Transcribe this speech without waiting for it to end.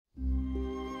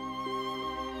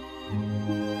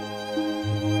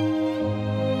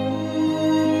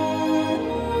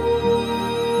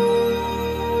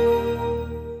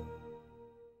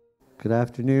Good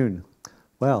afternoon.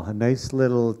 Well, a nice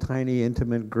little tiny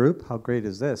intimate group. How great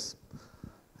is this?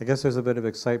 I guess there's a bit of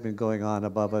excitement going on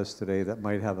above us today that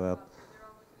might have a...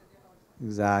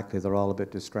 Exactly, they're all a bit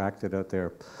distracted out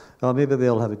there. Well, maybe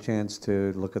they'll have a chance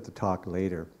to look at the talk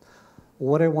later.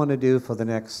 What I want to do for the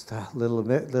next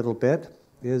little bit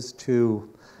is to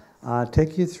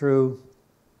take you through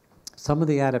some of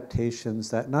the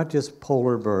adaptations that not just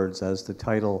polar birds, as the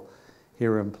title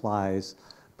here implies,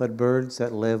 but birds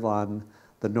that live on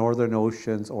the northern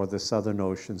oceans or the southern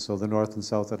oceans, so the North and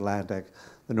South Atlantic,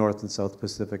 the North and South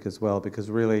Pacific as well, because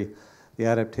really the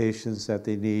adaptations that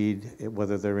they need,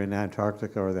 whether they're in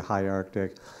Antarctica or the high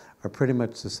Arctic, are pretty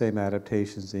much the same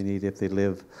adaptations they need if they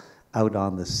live out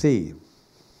on the sea.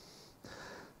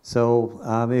 So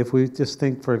if we just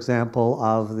think, for example,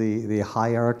 of the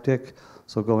high Arctic,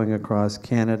 so going across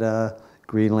Canada,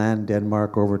 Greenland,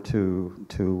 Denmark, over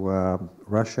to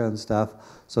Russia and stuff.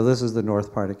 So this is the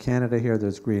north part of Canada here.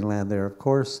 There's Greenland there, of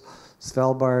course.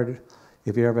 Svalbard,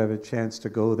 if you ever have a chance to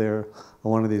go there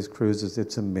on one of these cruises,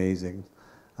 it's amazing.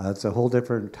 It's a whole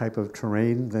different type of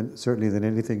terrain, certainly than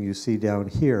anything you see down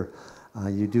here.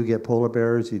 You do get polar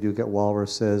bears, you do get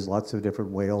walruses, lots of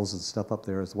different whales and stuff up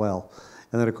there as well.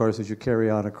 And then, of course, as you carry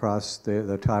on across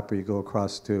the top, where you go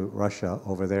across to Russia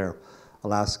over there,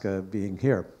 Alaska being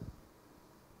here.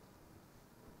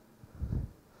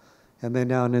 And then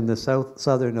down in the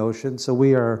southern ocean, so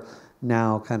we are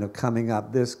now kind of coming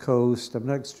up this coast. I'm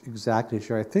not exactly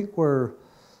sure. I think we're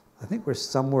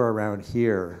somewhere around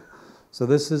here. So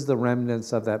this is the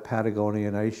remnants of that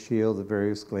Patagonian ice shield, the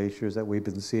various glaciers that we've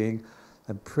been seeing.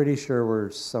 I'm pretty sure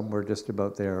we're somewhere just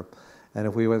about there. And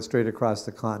if we went straight across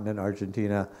the continent,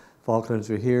 Argentina, Falklands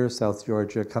are here, South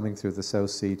Georgia, coming through the South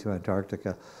Sea to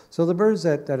Antarctica. So the birds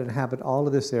that inhabit all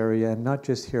of this area, and not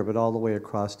just here, but all the way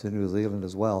across to New Zealand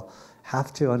as well,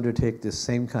 have to undertake this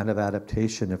same kind of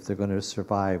adaptation if they're going to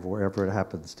survive wherever it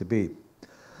happens to be.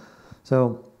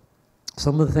 So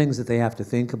some of the things that they have to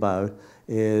think about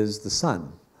is the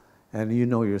sun. And you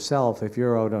know yourself, if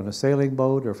you're out on a sailing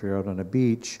boat or if you're out on a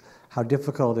beach, how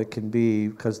difficult it can be,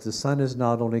 because the sun is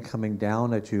not only coming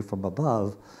down at you from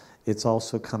above, it's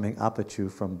also coming up at you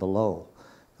from below.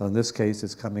 So in this case,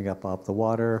 it's coming up off the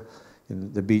water.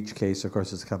 In the beach case, of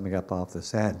course, it's coming up off the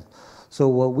sand. So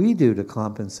what we do to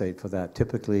compensate for that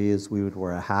typically is we would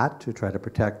wear a hat to try to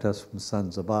protect us from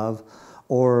suns above,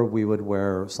 or we would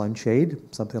wear sunshade,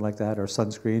 something like that, or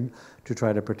sunscreen to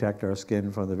try to protect our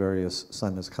skin from the various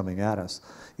sun that's coming at us.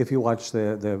 If you watch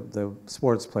the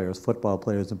sports players, football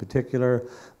players in particular,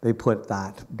 they put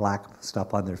that black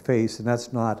stuff on their face, and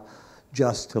that's not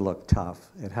just to look tough.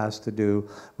 It has to do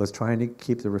with trying to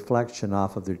keep the reflection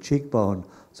off of their cheekbone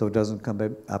so it doesn't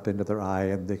come up into their eye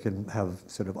and they can have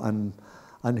sort of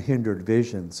unhindered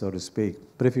vision, so to speak.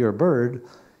 But if you're a bird,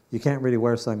 you can't really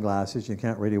wear sunglasses, you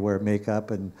can't really wear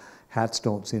makeup, and hats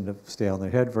don't seem to stay on their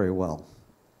head very well.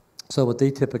 So what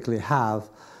they typically have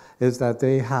is that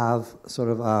they have sort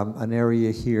of an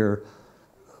area here,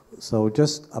 so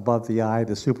just above the eye,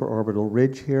 the supraorbital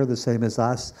ridge here, the same as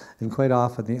us, and quite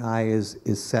often the eye is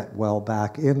set well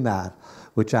back in that,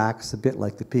 which acts a bit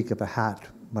like the peak of a hat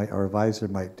or a visor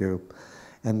might do.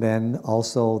 And then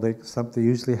also they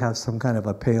usually have some kind of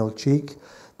a pale cheek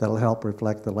that'll help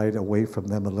reflect the light away from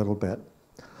them a little bit.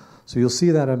 So you'll see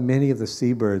that on many of the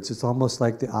seabirds. It's almost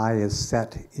like the eye is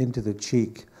set into the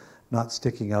cheek, not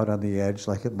sticking out on the edge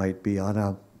like it might be on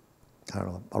a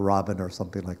robin or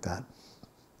something like that.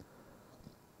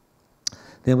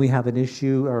 Then we have an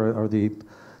issue, or the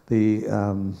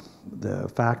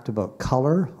fact about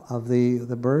color of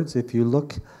the birds. If you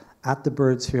look at the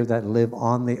birds here that live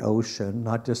on the ocean,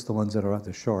 not just the ones that are at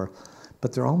the shore,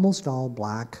 but they're almost all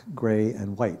black, gray,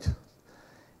 and white.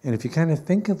 And if you kind of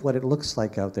think of what it looks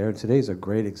like out there, today's a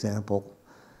great example,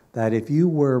 that if you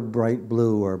were bright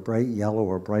blue or bright yellow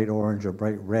or bright orange or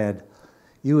bright red,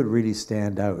 you would really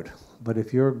stand out. But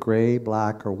if you're gray,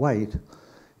 black, or white,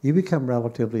 you become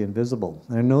relatively invisible.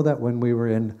 And I know that when we were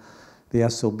in the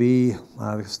SOB,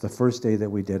 it's the first day that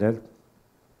we did it,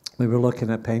 we were looking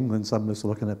at penguins, some of us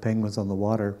were looking at penguins on the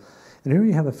water, and here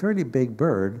you have a fairly big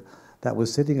bird that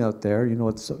was sitting out there, you know,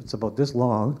 it's about this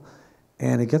long,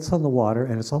 and it gets on the water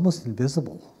and it's almost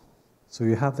invisible. So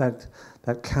you have that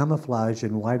camouflage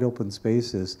in wide open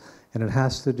spaces, and it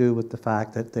has to do with the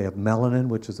fact that they have melanin,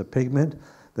 which is a pigment,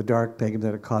 the dark pigment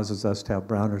that causes us to have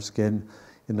browner skin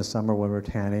in the summer when we're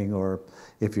tanning, or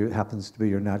if it happens to be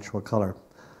your natural color.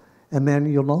 And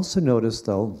then you'll also notice,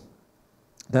 though,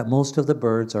 that most of the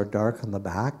birds are dark on the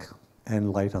back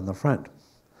and light on the front.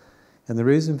 And the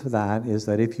reason for that is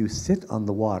that if you sit on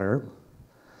the water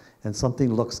and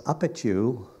something looks up at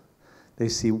you, they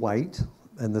see white,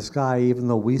 And the sky, even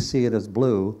though we see it as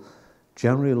blue,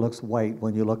 generally looks white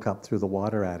when you look up through the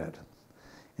water at it.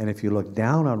 And if you look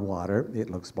down on water, it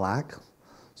looks black.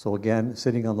 So again,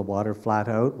 sitting on the water flat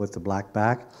out with the black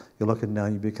back, you're looking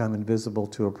down, you become invisible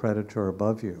to a predator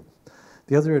above you.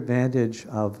 The other advantage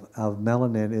of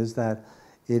melanin is that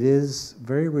it is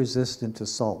very resistant to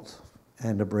salt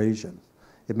and abrasion.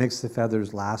 It makes the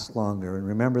feathers last longer. And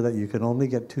remember that you can only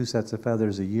get 2 sets of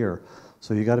feathers a year.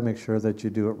 So you got to make sure that you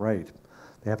do it right.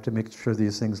 They have to make sure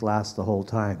these things last the whole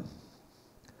time.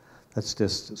 That's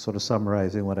just sort of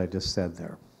summarizing what I just said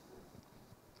there.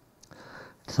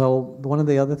 So one of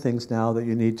the other things now that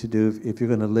you need to do if you're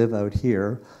going to live out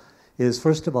here is,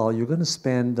 first of all, you're going to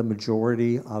spend the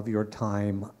majority of your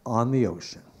time on the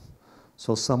ocean.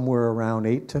 So somewhere around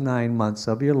 8 to 9 months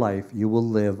of your life, you will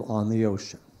live on the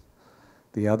ocean.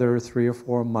 The other 3 or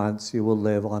 4 months, you will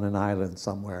live on an island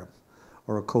somewhere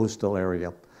or a coastal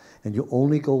area. And you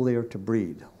only go there to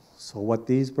breed. So what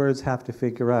these birds have to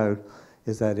figure out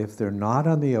is that if they're not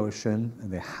on the ocean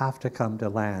and they have to come to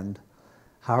land,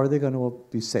 how are they going to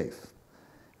be safe?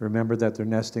 Remember that they're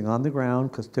nesting on the ground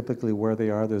because typically where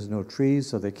they are, there's no trees,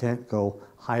 so they can't go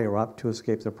higher up to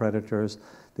escape the predators.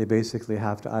 They basically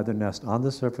have to either nest on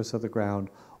the surface of the ground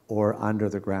or under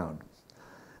the ground.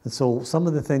 And so some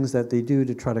of the things that they do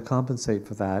to try to compensate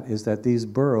for that is that these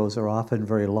burrows are often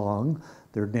very long.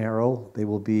 They're narrow.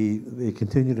 They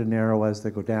continue to narrow as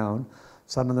they go down.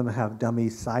 Some of them have dummy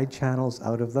side channels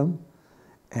out of them,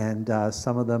 and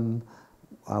some of them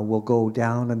will go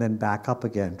down and then back up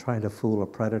again, trying to fool a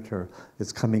predator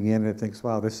that's coming in and thinks,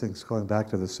 wow, this thing's going back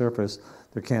to the surface.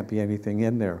 There can't be anything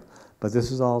in there. But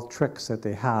this is all tricks that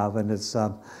they have, and it's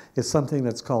something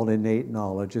that's called innate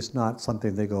knowledge. It's not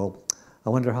something they go, I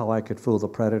wonder how I could fool the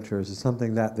predators. It's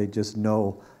something that they just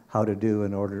know how to do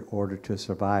in order to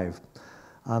survive.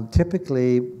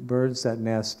 Typically, birds that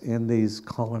nest in these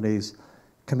colonies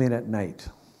come in at night.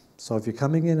 So if you're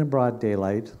coming in broad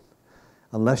daylight,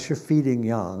 unless you're feeding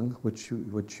young, which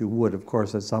you would, of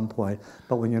course, at some point,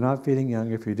 but when you're not feeding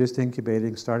young, if you're just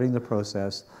incubating, starting the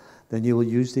process, then you will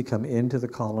usually come into the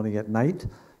colony at night.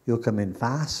 You'll come in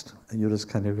fast, and you'll just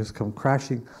come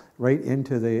crashing right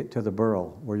into the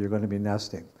burrow where you're going to be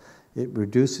nesting. It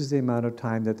reduces the amount of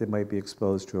time that they might be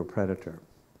exposed to a predator.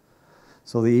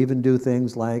 So they even do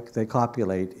things like they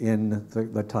copulate in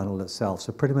the tunnel itself.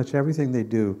 So pretty much everything they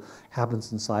do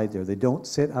happens inside there. They don't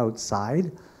sit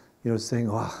outside, saying,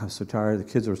 oh, I'm so tired, the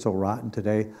kids are so rotten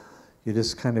today. You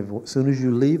just kind of, as soon as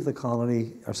you leave the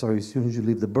colony, as soon as you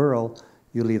leave the burrow,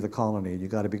 you leave the colony, and you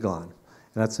got to be gone.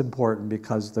 And that's important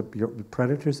because the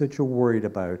predators that you're worried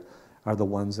about are the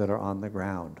ones that are on the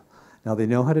ground. Now, they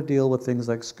know how to deal with things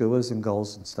like skuas and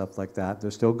gulls and stuff like that.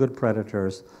 They're still good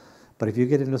predators. But if you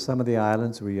get into some of the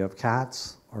islands where you have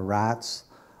cats or rats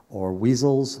or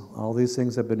weasels, all these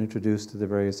things have been introduced to the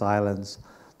various islands,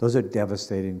 those are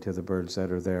devastating to the birds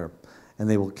that are there. And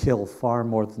they will kill far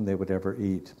more than they would ever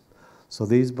eat. So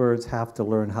these birds have to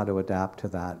learn how to adapt to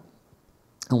that.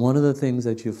 And one of the things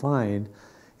that you find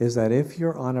is that if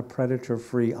you're on a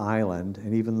predator-free island,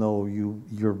 and even though you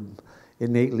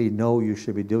innately know you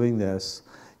should be doing this,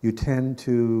 you tend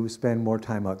to spend more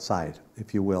time outside,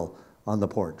 if you will, on the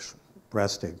porch,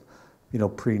 resting,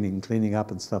 preening, cleaning up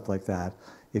and stuff like that.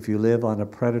 If you live on a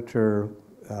predator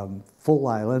full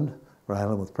island, or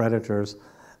island with predators,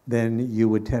 then you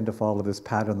would tend to follow this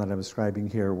pattern that I'm describing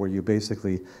here, where you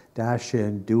basically dash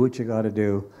in, do what you got to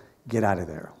do, get out of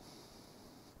there.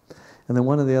 And then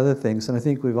one of the other things, and I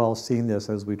think we've all seen this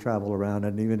as we travel around,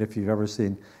 and even if you've ever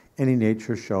seen any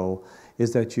nature show,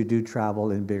 is that you do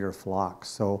travel in bigger flocks.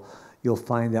 So you'll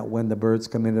find that when the birds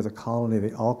come into the colony,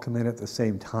 they all come in at the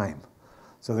same time.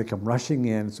 So they come rushing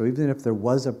in. So even if there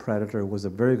was a predator who was a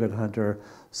very good hunter,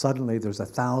 suddenly there's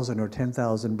 1,000 or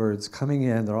 10,000 birds coming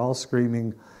in. They're all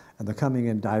screaming, and they're coming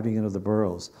in, diving into the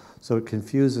burrows. So it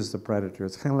confuses the predator.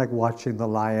 It's kind of like watching the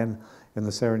lion in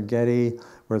the Serengeti,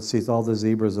 where it sees all the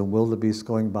zebras and wildebeest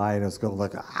going by, and it's going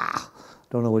like,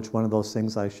 don't know which one of those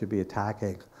things I should be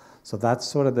attacking. So that's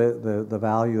sort of the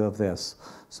value of this.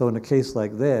 So in a case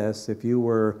like this, if you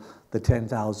were the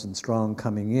 10,000 strong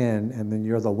coming in, and then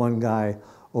you're the one guy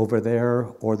over there,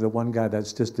 or the one guy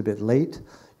that's just a bit late,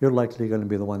 you're likely going to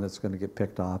be the one that's going to get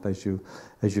picked off as you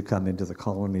come into the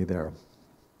colony there.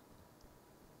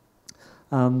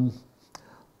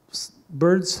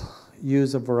 Birds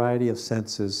use a variety of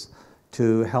senses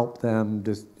to help them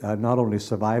not only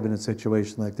survive in a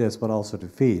situation like this, but also to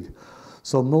feed.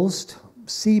 So most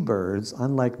seabirds,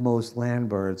 unlike most land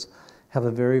birds, have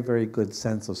a very, very good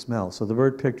sense of smell. So the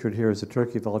bird pictured here is a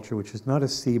turkey vulture, which is not a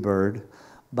seabird,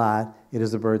 but it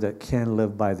is a bird that can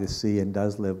live by the sea and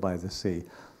does live by the sea.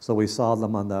 So we saw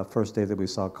them on the first day that we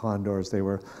saw condors. They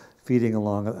were feeding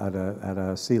along at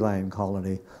a sea lion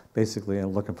colony, basically,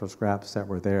 and looking for scraps that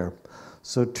were there.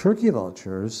 So turkey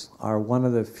vultures are one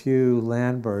of the few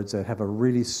land birds that have a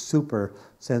really super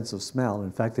sense of smell.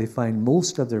 In fact, they find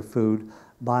most of their food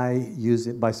by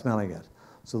smelling it.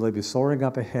 So they'll be soaring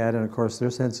up ahead, and of course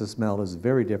their sense of smell is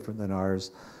very different than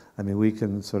ours. I mean, we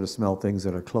can sort of smell things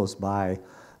that are close by,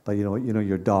 but you know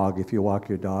your dog, if you walk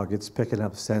your dog, it's picking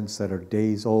up scents that are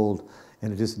days old,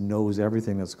 and it just knows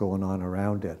everything that's going on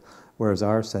around it. Whereas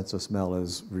our sense of smell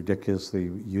is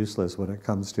ridiculously useless when it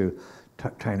comes to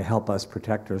trying to help us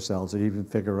protect ourselves and even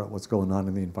figure out what's going on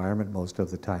in the environment most of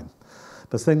the time.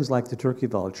 But things like the turkey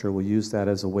vulture will use that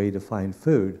as a way to find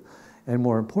food. And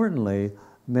more importantly,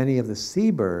 many of the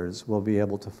seabirds will be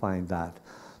able to find that.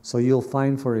 So you'll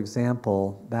find, for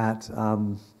example, that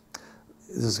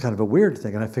this is kind of a weird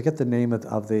thing, and I forget the name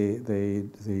of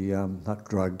the not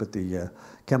drug, but the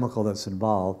chemical that's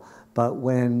involved. But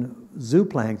when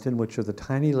zooplankton, which are the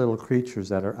tiny little creatures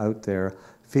that are out there,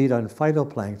 feed on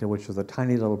phytoplankton, which are the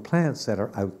tiny little plants that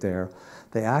are out there,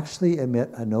 they actually emit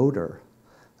an odor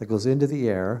that goes into the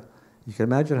air. You can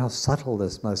imagine how subtle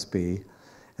this must be.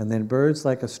 And then birds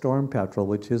like a storm petrel,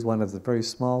 which is one of the very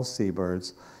small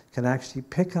seabirds, can actually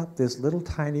pick up this little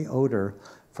tiny odor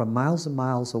from miles and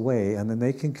miles away, and then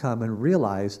they can come and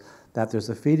realize that there's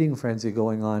a feeding frenzy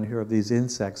going on here of these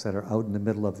insects that are out in the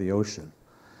middle of the ocean.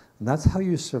 And that's how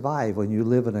you survive when you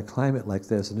live in a climate like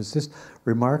this. And it's just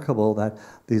remarkable that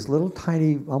these little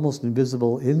tiny, almost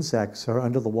invisible insects are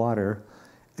under the water,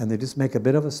 and they just make a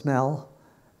bit of a smell,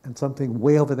 and something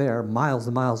way over there, miles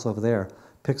and miles over there,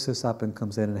 picks this up and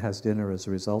comes in and has dinner as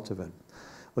a result of it.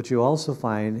 What you also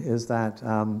find is that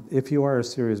if you are a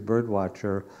serious bird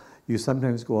watcher, you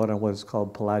sometimes go out on what is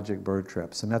called pelagic bird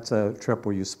trips. And that's a trip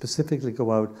where you specifically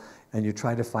go out and you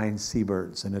try to find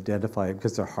seabirds and identify them,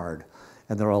 because they're hard.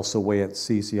 And they're also way at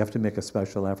sea, so you have to make a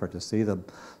special effort to see them.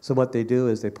 So what they do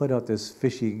is they put out this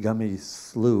fishy, gummy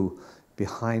slough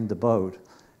behind the boat,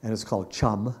 and it's called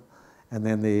chum. And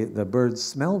then the birds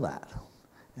smell that.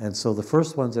 And so the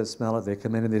first ones that smell it, they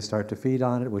come in and they start to feed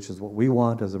on it, which is what we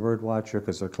want as a bird watcher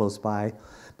because they're close by.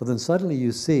 But then suddenly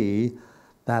you see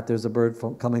that there's a bird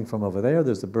coming from over there,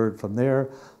 there's a bird from there,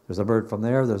 there's a bird from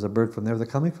there, there's a bird from there. They're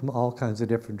coming from all kinds of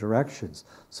different directions.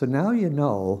 So now you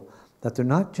know that they're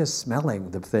not just smelling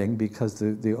the thing, because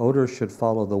the odor should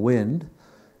follow the wind,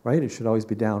 right? It should always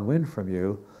be downwind from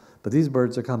you. But these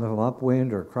birds are coming from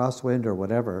upwind or crosswind or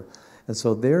whatever. And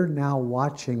so they're now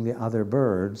watching the other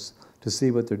birds to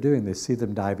see what they're doing. They see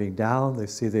them diving down, they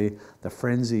see the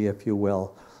frenzy, if you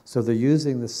will. So they're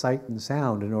using the sight and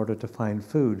sound in order to find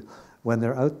food when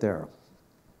they're out there.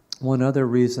 One other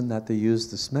reason that they use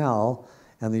the smell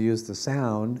and they use the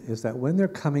sound is that when they're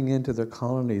coming into their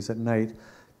colonies at night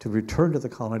to return to the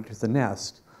colony, to the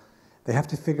nest, they have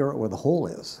to figure out where the hole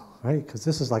is, right? Because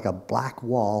this is like a black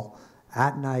wall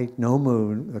at night, no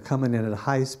moon. They're coming in at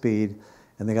high speed,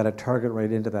 and they got to target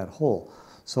right into that hole.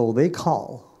 So they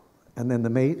call, and then the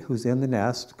mate who's in the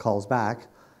nest calls back,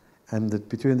 and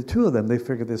between the two of them, they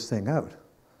figure this thing out.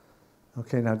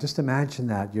 Okay, now just imagine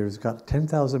that. You've got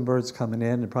 10,000 birds coming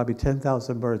in, and probably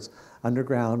 10,000 birds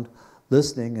underground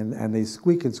listening, and they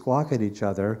squeak and squawk at each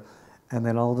other, and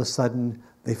then all of a sudden,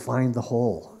 they find the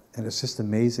hole. And it's just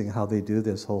amazing how they do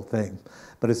this whole thing.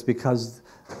 But it's because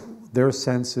their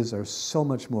senses are so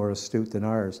much more astute than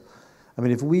ours. I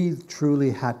mean, if we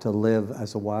truly had to live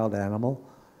as a wild animal,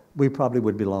 we probably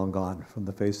would be long gone from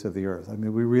the face of the earth. I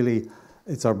mean, we really,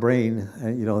 it's our brain,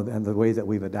 and, and the way that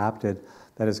we've adapted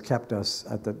that has kept us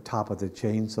at the top of the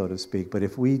chain, so to speak. But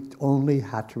if we only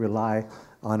had to rely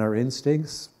on our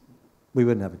instincts, we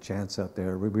wouldn't have a chance out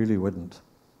there. We really wouldn't.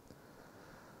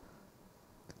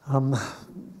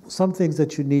 Some things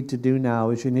that you need to do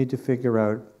now is you need to figure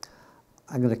out,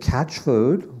 I'm going to catch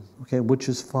food, okay, which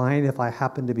is fine if I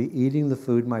happen to be eating the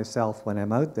food myself when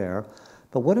I'm out there.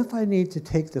 But what if I need to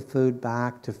take the food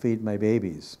back to feed my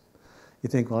babies? You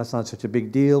think, well, that's not such a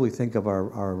big deal. We think of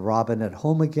our robin at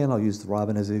home again. I'll use the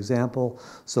robin as an example.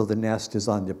 So the nest is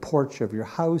on the porch of your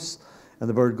house, and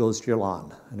the bird goes to your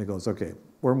lawn. And it goes, okay,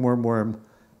 worm, worm, worm,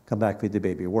 come back, feed the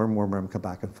baby. Worm, worm, worm, come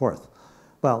back and forth.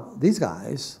 Well, these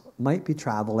guys might be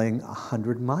traveling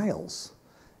 100 miles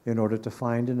in order to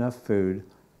find enough food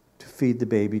to feed the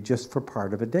baby just for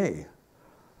part of a day.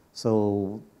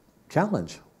 So,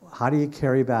 challenge. How do you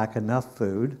carry back enough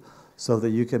food so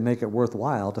that you can make it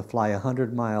worthwhile to fly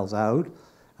 100 miles out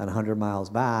and 100 miles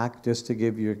back just to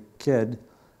give your kid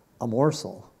a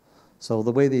morsel? So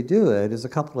the way they do it is a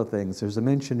couple of things. There's a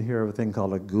mention here of a thing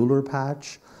called a gular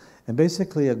patch. And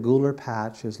basically a gular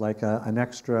patch is like an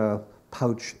extra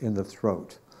pouch in the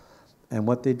throat. And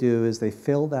what they do is they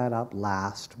fill that up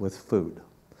last with food.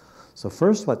 So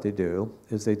first what they do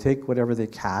is they take whatever they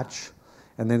catch,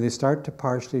 and then they start to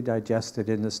partially digest it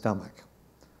in the stomach.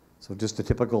 So just a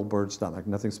typical bird stomach,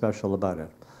 nothing special about it.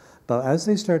 But as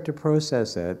they start to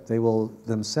process it, they will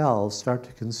themselves start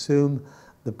to consume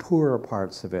the poorer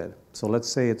parts of it. So let's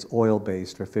say it's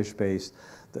oil-based or fish-based.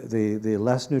 The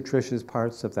less nutritious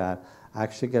parts of that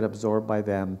actually get absorbed by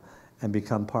them and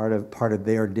become part of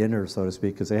their dinner, so to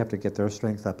speak, because they have to get their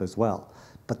strength up as well.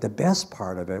 But the best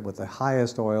part of it, with the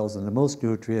highest oils and the most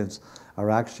nutrients,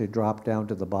 are actually dropped down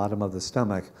to the bottom of the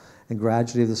stomach, and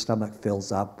gradually the stomach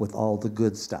fills up with all the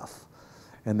good stuff.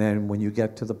 And then when you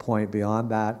get to the point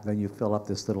beyond that, then you fill up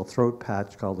this little throat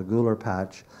patch called the gular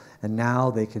patch, and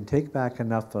now they can take back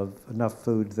enough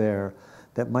food there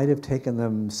that might have taken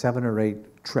them 7 or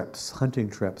 8 trips, hunting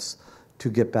trips, to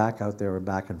get back out there and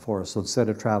back and forth. So instead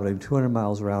of traveling 200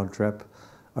 miles round trip,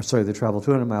 or sorry, they travel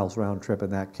 200 miles round trip in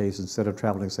that case, instead of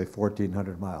traveling, say,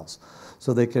 1,400 miles.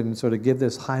 So they can sort of give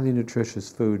this highly nutritious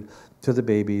food to the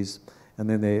babies, and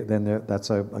then that's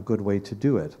a good way to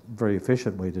do it, very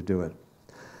efficient way to do it.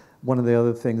 One of the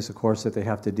other things, of course, that they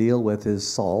have to deal with is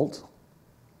salt.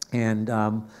 And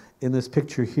in this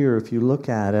picture here, if you look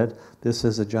at it, this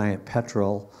is a giant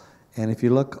petrel. And if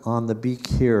you look on the beak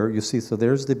here, you see, so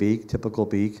there's the beak, typical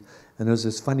beak, and there's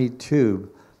this funny tube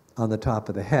on the top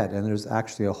of the head, and there's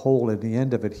actually a hole in the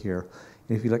end of it here.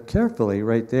 And if you look carefully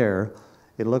right there,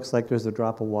 it looks like there's a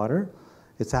drop of water.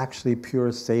 It's actually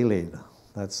pure saline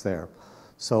that's there.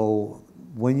 So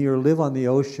when you live on the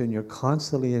ocean, you're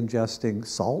constantly ingesting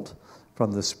salt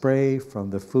from the spray, from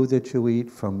the food that you eat,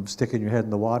 from sticking your head in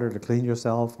the water to clean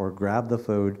yourself or grab the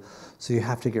food. So you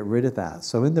have to get rid of that.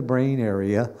 So in the brain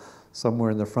area,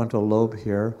 somewhere in the frontal lobe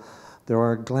here, there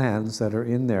are glands that are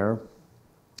in there,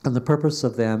 and the purpose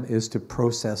of them is to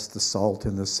process the salt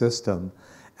in the system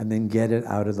and then get it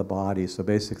out of the body. So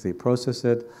basically process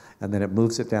it, and then it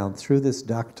moves it down through this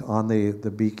duct on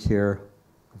the beak here,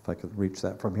 if I could reach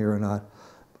that from here or not.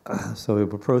 So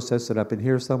it will process it up in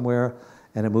here somewhere,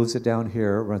 and it moves it down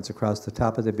here, runs across the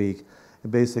top of the beak,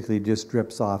 and basically just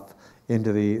drips off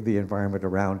into the environment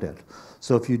around it.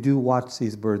 So if you do watch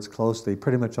these birds closely,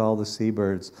 pretty much all the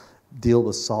seabirds deal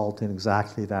with salt in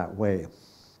exactly that way.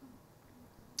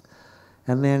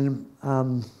 And then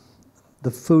the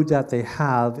food that they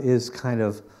have is kind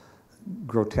of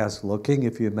grotesque looking,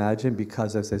 if you imagine,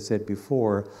 because as I said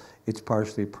before, it's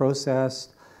partially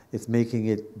processed. It's making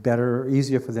it better,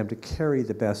 easier for them to carry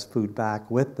the best food back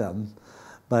with them.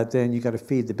 But then you got to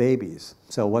feed the babies.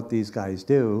 So what these guys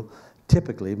do,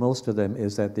 typically, most of them,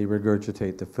 is that they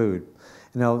regurgitate the food.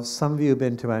 Now, some of you have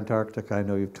been to Antarctica, I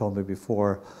know you've told me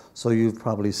before, so you've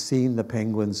probably seen the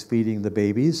penguins feeding the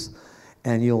babies,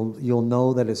 and you'll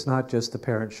know that it's not just the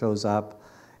parent shows up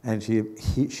and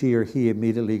she or he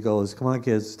immediately goes, "Come on,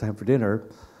 kids, it's time for dinner."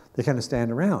 They kind of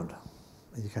stand around.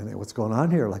 And you kind of, what's going on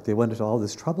here? Like, they went into all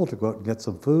this trouble to go out and get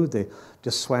some food. They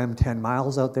just swam 10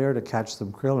 miles out there to catch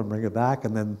some krill and bring it back,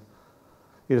 and then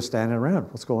you're just standing around.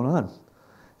 What's going on?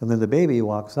 And then the baby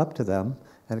walks up to them,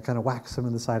 and it kind of whacks them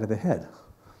in the side of the head.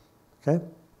 Okay?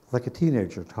 Like a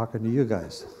teenager talking to you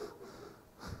guys.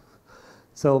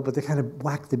 So, but they kind of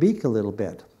whack the beak a little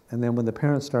bit. And then when the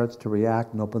parent starts to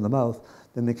react and open the mouth,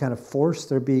 then they kind of force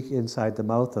their beak inside the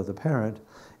mouth of the parent.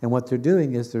 And what they're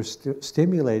doing is they're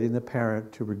stimulating the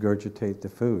parent to regurgitate the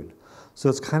food. So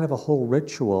it's kind of a whole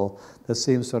ritual that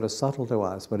seems sort of subtle to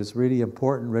us, but it's really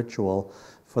important ritual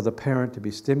for the parent to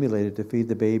be stimulated to feed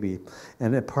the baby.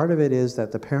 And a part of it is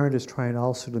that the parent is trying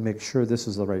also to make sure this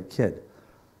is the right kid.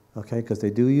 Okay, because they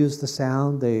do use the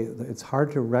sound. It's hard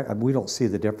to, I mean, we don't see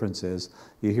the differences.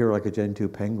 You hear like a Gen 2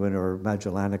 penguin or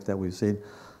Magellanic that we've seen.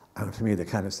 To me, they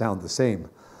kind of sound the same.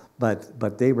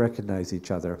 But they recognize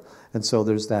each other. And so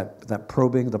there's that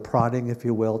probing, the prodding, if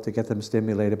you will, to get them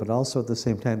stimulated, but also at the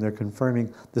same time they're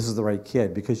confirming this is the right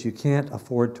kid, because you can't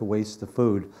afford to waste the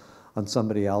food on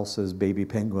somebody else's baby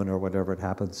penguin or whatever it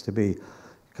happens to be,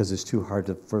 because it's too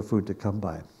hard for food to come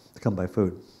by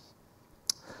food.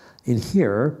 In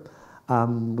here,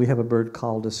 we have a bird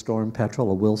called a storm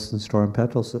petrel, a Wilson storm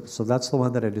petrel. So that's the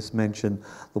one that I just mentioned,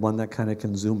 the one that kind of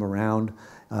can zoom around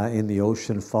in the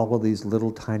ocean, follow these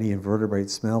little tiny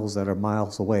invertebrate smells that are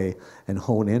miles away and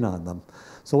hone in on them.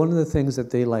 So one of the things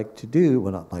that they like to do,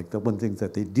 well, not like, the one thing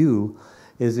that they do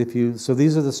is so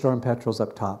these are the storm petrels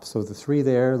up top. So the 3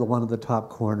 there, the one in the top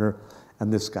corner,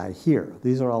 and this guy here.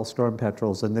 These are all storm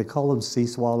petrels, and they call them sea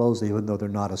swallows, even though they're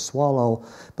not a swallow,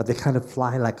 but they kind of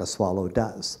fly like a swallow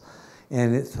does.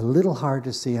 And it's a little hard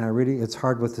to see, and it's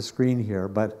hard with the screen here,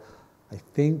 but I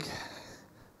think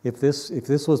if this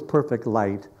was perfect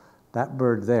light, that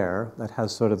bird there that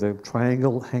has sort of the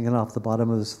triangle hanging off the bottom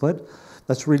of his foot,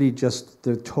 that's really just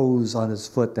the toes on his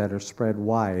foot that are spread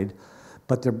wide,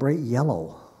 but they're bright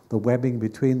yellow. The webbing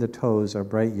between the toes are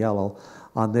bright yellow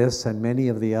on this and many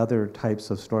of the other types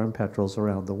of storm petrels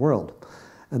around the world.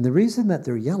 And the reason that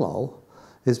they're yellow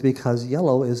is because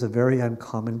yellow is a very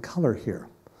uncommon color here.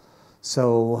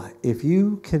 So if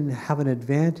you can have an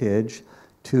advantage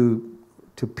to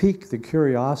pique the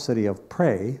curiosity of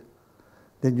prey,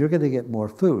 then you're going to get more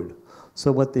food.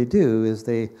 So what they do is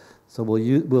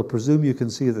we'll presume you can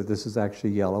see that this is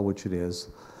actually yellow, which it is,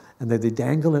 and then they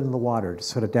dangle it in the water,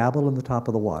 sort of dabble in the top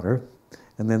of the water,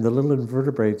 and then the little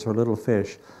invertebrates or little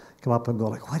fish come up and go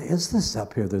like, what is this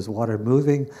up here? There's water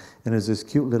moving, and there's this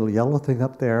cute little yellow thing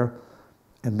up there,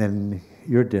 and then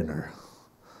your dinner.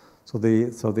 So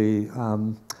the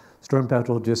storm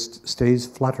petrel just stays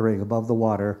fluttering above the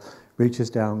water,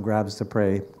 reaches down, grabs the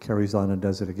prey, carries on and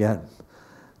does it again.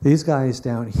 These guys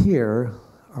down here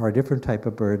are a different type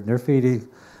of bird, and they're feeding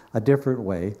a different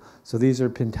way. So these are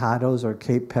pintados or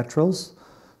Cape petrels.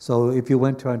 So if you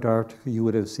went to Antarctica, you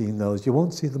would have seen those. You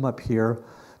won't see them up here,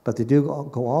 but they do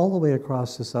go all the way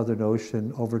across the Southern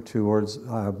Ocean over towards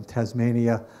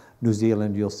Tasmania, New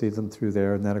Zealand. You'll see them through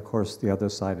there, and then of course the other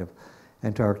side of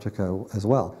Antarctica as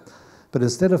well. But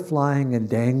instead of flying and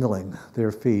dangling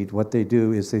their feet, what they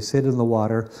do is they sit in the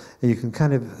water, and you can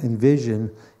kind of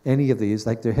envision any of these,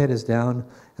 like their head is down,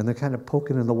 and they're kind of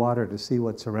poking in the water to see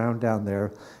what's around down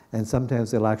there, and sometimes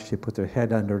they'll actually put their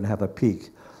head under and have a peek.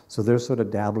 So they're sort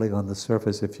of dabbling on the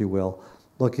surface, if you will,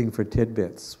 looking for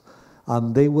tidbits.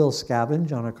 They will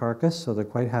scavenge on a carcass, so they're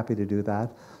quite happy to do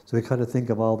that. So we kind of think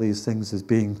of all these things as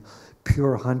being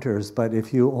pure hunters, but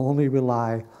if you only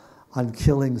rely on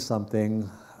killing something,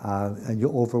 and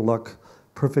you overlook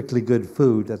perfectly good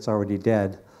food that's already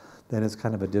dead, then it's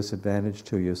kind of a disadvantage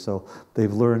to you. So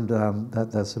they've learned that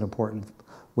that's an important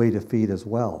way to feed as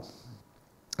well.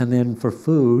 And then for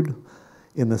food,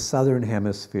 in the southern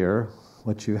hemisphere,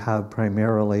 what you have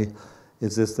primarily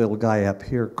is this little guy up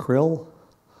here, krill.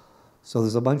 So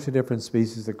there's a bunch of different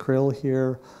species of krill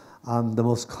here. The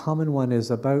most common one is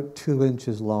about 2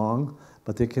 inches long,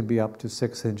 but they can be up to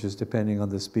 6 inches depending on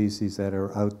the species that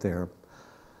are out there.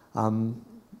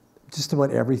 Just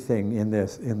about everything in the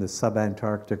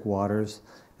subantarctic waters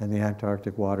and the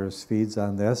Antarctic waters feeds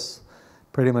on this.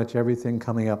 Pretty much everything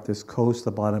coming up this coast,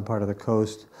 the bottom part of the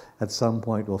coast, at some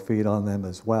point will feed on them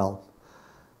as well.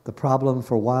 The problem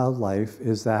for wildlife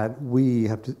is that we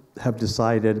have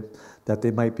decided that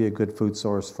they might be a good food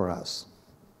source for us.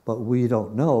 But we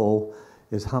don't know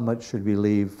is how much should we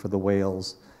leave for the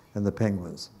whales and the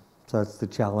penguins. So that's the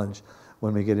challenge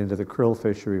when we get into the krill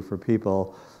fishery for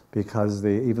people, because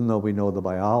even though we know the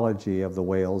biology of the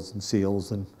whales and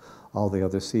seals and all the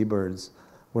other seabirds,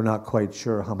 we're not quite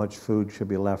sure how much food should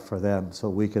be left for them so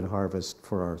we can harvest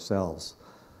for ourselves.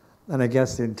 And I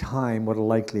guess in time, what will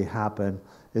likely happen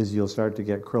is you'll start to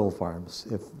get krill farms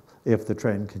if the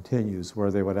trend continues,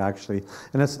 where they would actually,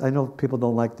 and I know people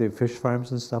don't like the fish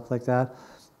farms and stuff like that,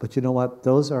 but you know what?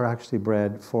 Those are actually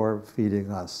bred for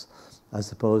feeding us,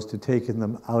 as opposed to taking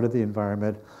them out of the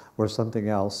environment where something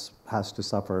else has to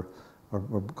suffer or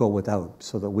go without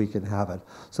so that we can have it.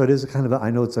 So it is a kind of,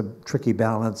 I know it's a tricky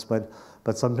balance, but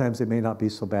sometimes it may not be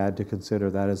so bad to consider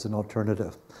that as an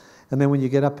alternative. And then when you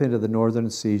get up into the northern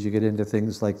seas, you get into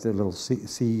things like the little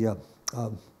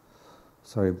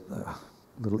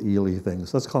little eel-y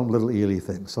things. Let's call them little eel-y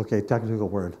things. Okay, technical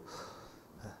word.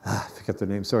 I forget the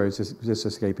name. Sorry, it's just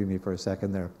escaping me for a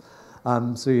second there.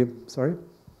 Sorry?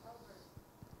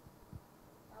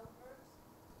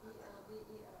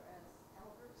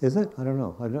 Is it? I don't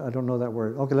know. I don't know that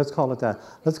word. Okay, let's call it that.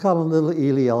 Let's call them little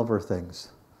eely elver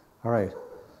things. All right.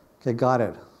 Okay, got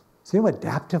it. See how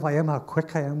adaptive I am, how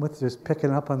quick I am with just picking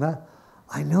up on that?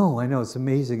 I know. It's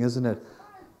amazing, isn't it?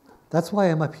 That's why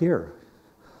I'm up here.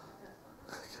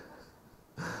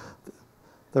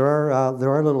 There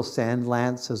are little sand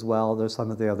lance as well. There's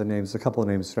some of the other names. A couple of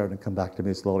names starting to come back to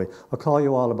me slowly. I'll call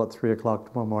you all about 3 o'clock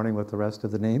tomorrow morning with the rest of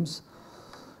the names.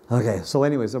 Okay, so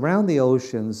anyways, around the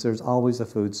oceans, there's always a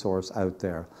food source out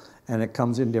there. And it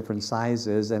comes in different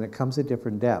sizes, and it comes at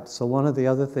different depths. So one of the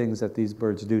other things that these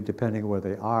birds do, depending where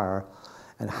they are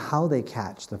and how they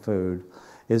catch the food,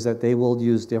 is that they will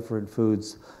use different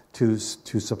foods to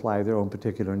supply their own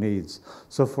particular needs.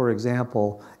 So for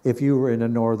example, if you were in a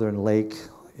northern lake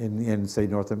in say,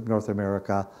 North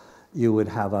America, you would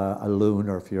have a loon,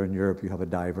 or if you're in Europe, you have a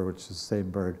diver, which is the same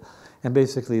bird. And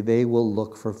basically, they will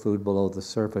look for food below the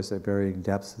surface at varying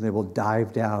depths, and they will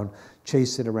dive down,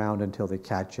 chase it around until they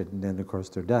catch it, and then, of course,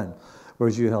 they're done.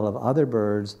 Whereas you have other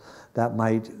birds that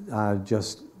might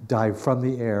just dive from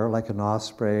the air, like an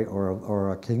osprey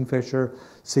or a kingfisher,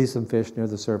 see some fish near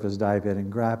the surface, dive in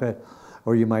and grab it.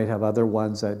 Or you might have other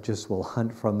ones that just will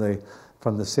hunt from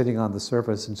the sitting on the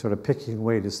surface and sort of picking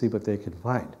away to see what they can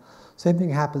find. Same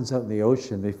thing happens out in the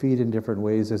ocean. They feed in different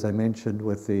ways, as I mentioned,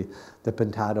 with the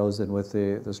pintados and with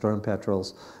the storm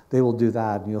petrels. They will do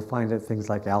that, and you'll find that things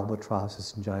like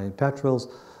albatrosses and giant petrels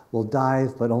will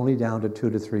dive, but only down to 2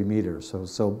 to 3 meters.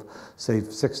 So say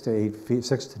 6 to 8 feet,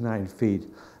 6 to 9 feet,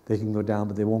 they can go down,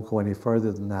 but they won't go any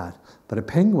further than that. But a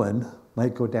penguin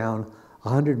might go down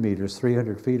 100 meters,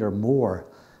 300 feet or more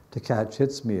to catch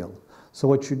its meal. So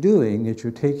what you're doing is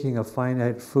you're taking a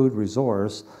finite food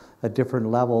resource at different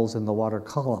levels in the water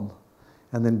column,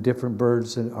 and then different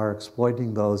birds are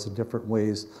exploiting those in different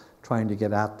ways, trying to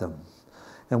get at them.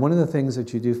 And one of the things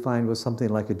that you do find with something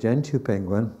like a gentoo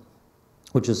penguin,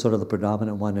 which is sort of the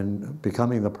predominant one and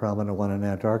becoming the predominant one in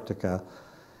Antarctica,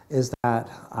 is that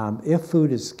if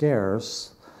food is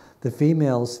scarce, the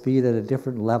females feed at a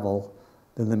different level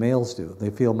than the males do. They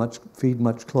feed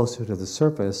much closer to the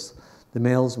surface. The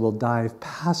males will dive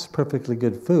past perfectly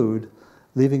good food,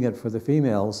 leaving it for the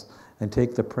females, and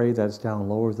take the prey that's down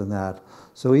lower than that.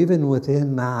 So even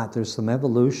within that, there's some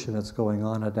evolution that's going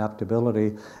on, adaptability,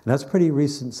 and that's pretty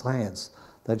recent science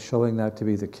that's showing that to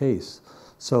be the case.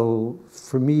 So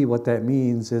for me, what that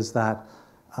means is that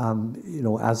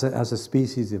as a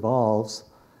species evolves,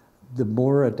 the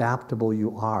more adaptable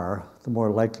you are, the more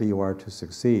likely you are to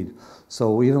succeed.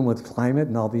 So even with climate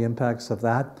and all the impacts of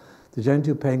that, the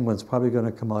gentoo penguin's probably going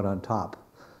to come out on top,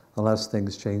 unless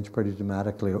things change pretty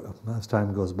dramatically as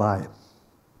time goes by.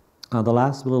 The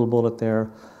last little bullet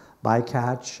there,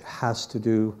 bycatch, has to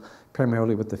do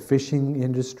primarily with the fishing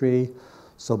industry.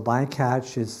 So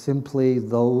bycatch is simply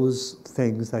those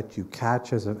things that you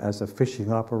catch as a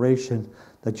fishing operation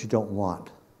that you don't want.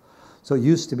 So it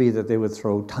used to be that they would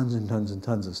throw tons and tons and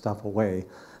tons of stuff away,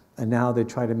 and now they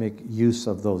try to make use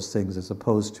of those things as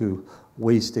opposed to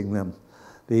wasting them.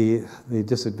 The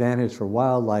disadvantage for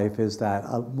wildlife is that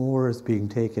more is being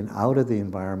taken out of the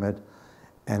environment,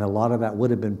 and a lot of that would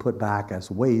have been put back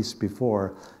as waste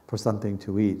before for something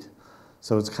to eat.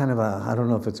 So it's kind of I don't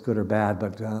know if it's good or bad,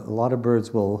 but a lot of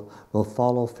birds will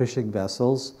follow fishing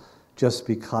vessels just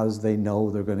because they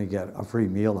know they're going to get a free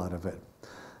meal out of it.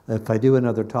 If I do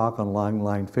another talk on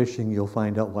long-line fishing, you'll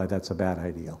find out why that's a bad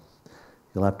idea.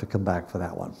 You'll have to come back for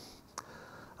that one.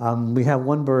 We have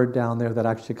one bird down there that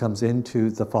actually comes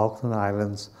into the Falkland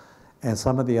Islands and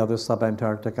some of the other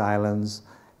sub-Antarctic islands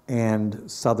and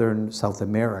southern South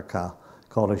America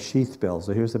called a sheathbill.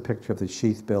 So here's a picture of the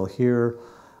sheathbill here.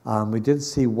 We did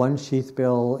see one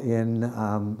sheathbill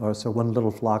one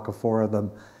little flock of 4 of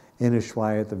them in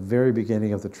Ushuaia at the very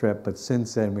beginning of the trip, but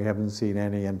since then we haven't seen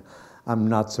any, and I'm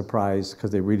not surprised because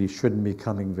they really shouldn't be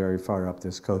coming very far up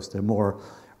this coast. They're more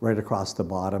right across the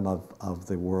bottom of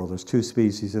the world. There's 2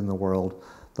 species in the world,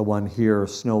 the one here,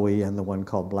 snowy, and the one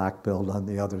called black-billed on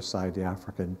the other side, the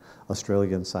African,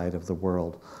 Australian side of the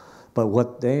world. But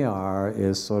what they are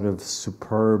is sort of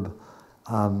superb,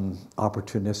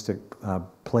 opportunistic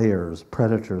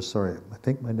predators, sorry. I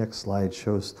think my next slide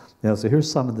shows, so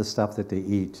here's some of the stuff that they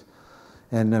eat.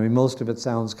 And I mean, most of it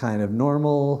sounds kind of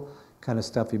normal, kind of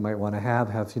stuff you might want to have,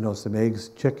 some eggs,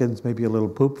 chickens, maybe a little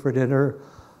poop for dinner.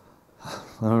 I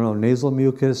don't know, nasal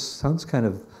mucus, sounds kind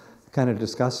of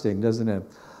disgusting, doesn't it?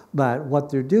 But what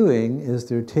they're doing is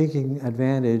they're taking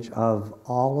advantage of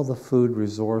all of the food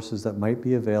resources that might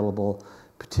be available,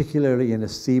 particularly in a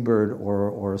seabird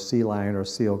or a sea lion or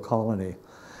seal colony.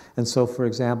 And so, for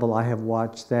example, I have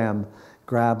watched them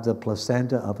grab the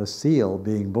placenta of a seal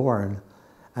being born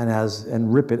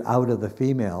and rip it out of the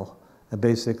female and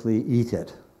basically eat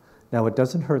it. Now, it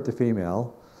doesn't hurt the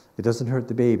female, it doesn't hurt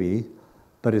the baby,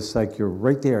 but it's like you're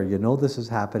right there, you know this is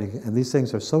happening, and these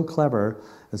things are so clever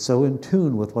and so in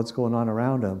tune with what's going on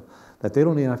around them that they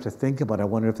don't even have to think about, I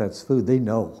wonder if that's food. They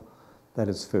know that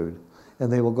it's food.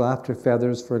 And they will go after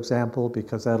feathers, for example,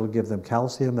 because that'll give them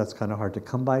calcium. That's kind of hard to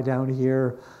come by down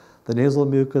here. The nasal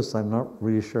mucus, I'm not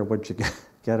really sure what you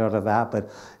get out of that,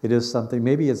 but it is something.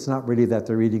 Maybe it's not really that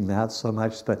they're eating that so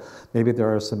much, but maybe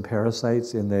there are some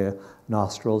parasites in the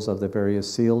nostrils of the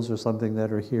various seals or something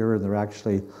that are here, and they're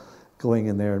actually going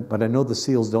in there. But I know the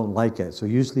seals don't like it. So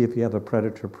usually if you have a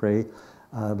predator-prey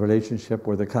relationship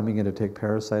where they're coming in to take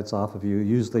parasites off of you,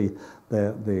 usually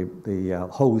the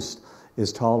host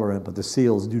is tolerant, but the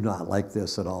seals do not like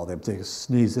this at all. They're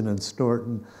sneezing and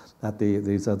snorting at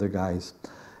these other guys.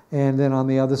 And then on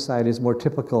the other side is more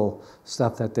typical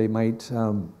stuff that they might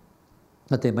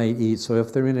that they might eat. So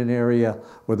if they're in an area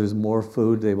where there's more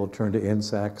food, they will turn to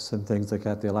insects and things like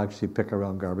that. They'll actually pick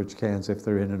around garbage cans if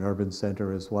they're in an urban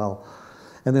center as well.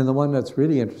 And then the one that's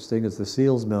really interesting is the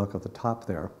seal's milk at the top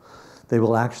there. They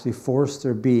will actually force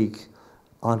their beak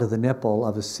onto the nipple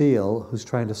of a seal who's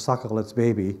trying to suckle its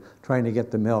baby, trying to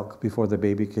get the milk before the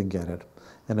baby can get it.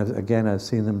 And again, I've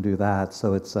seen them do that.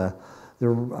 So it's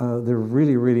they're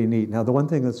really, really neat. Now, the one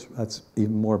thing that's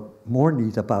even more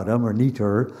neat about them, or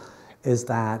neater, is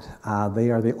that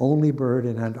they are the only bird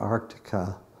in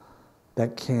Antarctica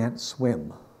that can't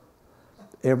swim.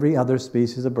 Every other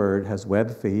species of bird has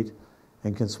webbed feet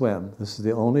and can swim. This is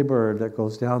the only bird that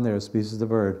goes down there, a species of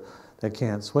bird, that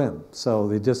can't swim. So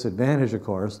the disadvantage, of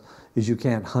course, is you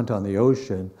can't hunt on the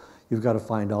ocean. You've got to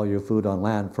find all your food on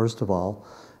land, first of all.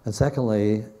 And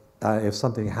secondly, if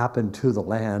something happened to the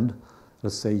land,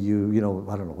 let's say you know,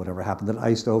 I don't know, whatever happened, that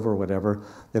iced over or whatever,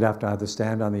 they'd have to either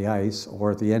stand on the ice,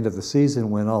 or at the end of the season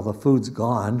when all the food's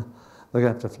gone, they're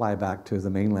gonna have to fly back to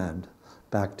the mainland,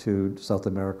 back to South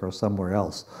America or somewhere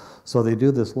else. So they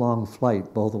do this long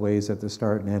flight both ways at the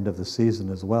start and end of the season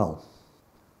as well.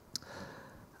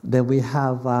 Then we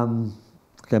have, I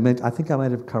think I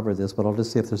might have covered this, but I'll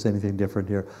just see if there's anything different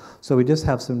here. So we just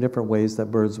have some different ways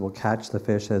that birds will catch the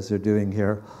fish as they're doing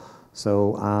here.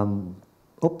 So,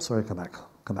 oops, sorry, come back.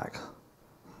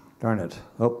 Darn it.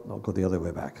 Oh, I'll go the other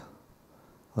way back.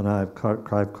 Oh, now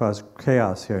I've caused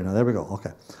chaos here. Now, there we go,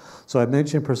 okay. So I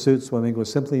mentioned pursuit swimming, which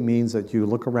simply means that you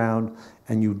look around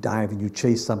and you dive and you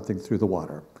chase something through the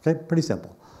water. Okay, pretty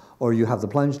simple. Or you have the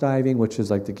plunge diving, which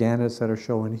is like the gannets that are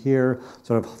shown here,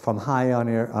 sort of from high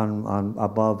on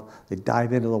above, they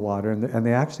dive into the water, and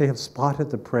they actually have spotted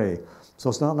the prey. So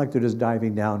it's not like they're just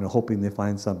diving down and hoping they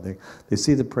find something. They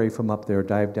see the prey from up there,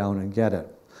 dive down and get it.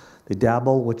 They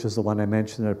dabble, which is the one I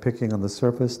mentioned, they're picking on the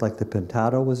surface like the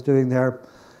pintado was doing there,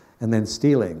 and then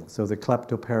stealing, so the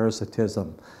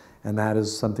kleptoparasitism. And that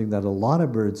is something that a lot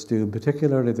of birds do,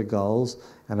 particularly the gulls.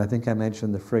 And I think I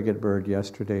mentioned the frigate bird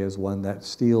yesterday as one that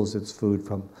steals its food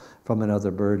from another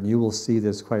bird. And you will see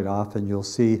this quite often. You'll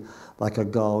see like a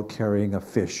gull carrying a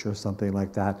fish or something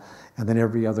like that. And then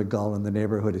every other gull in the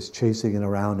neighborhood is chasing it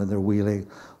around and they're wheeling,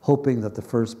 hoping that the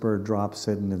first bird drops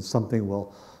it and then something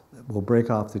will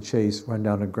break off the chase, run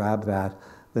down and grab that.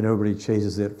 Then everybody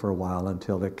chases it for a while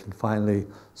until it can finally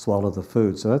swallow the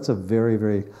food. So that's a very,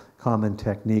 very common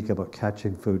technique about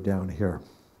catching food down here.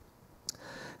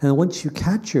 And once you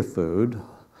catch your food,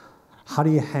 how do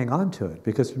you hang on to it?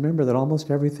 Because remember that almost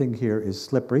everything here is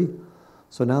slippery.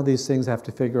 So now these things have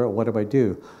to figure out, what do I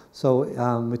do? So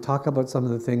we talk about some of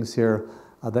the things here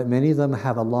that many of them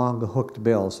have a long hooked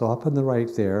bill. So up on the right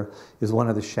there is one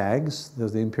of the shags.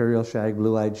 There's the imperial shag,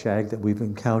 blue-eyed shag that we've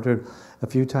encountered a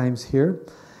few times here.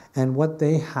 And what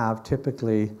they have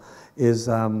typically is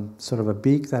sort of a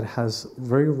beak that has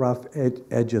very rough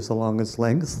edges along its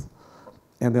length,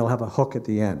 and they'll have a hook at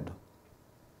the end.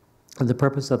 And the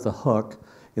purpose of the hook,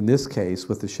 in this case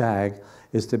with the shag,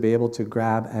 is to be able to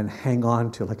grab and hang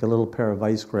on to, like a little pair of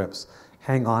vice grips,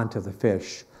 hang on to the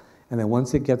fish. And then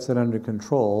once it gets it under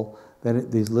control, then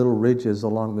these little ridges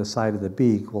along the side of the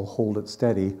beak will hold it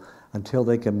steady until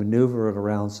they can maneuver it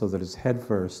around so that it's head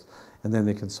first, and then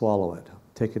they can swallow it,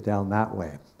 take it down that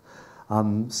way.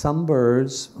 Some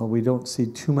birds, we don't see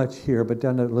too much here, but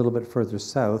down a little bit further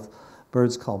south,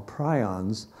 birds called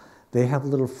prions, they have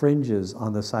little fringes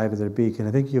on the side of their beak. And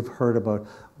I think you've heard about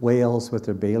whales with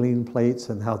their baleen plates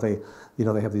and how they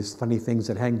have these funny things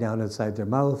that hang down inside their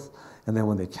mouth. And then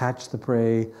when they catch the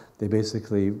prey, they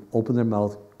basically open their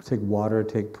mouth, take water,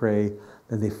 take prey,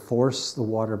 then they force the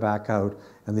water back out,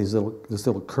 and this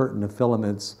little curtain of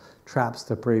filaments traps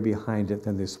the prey behind it,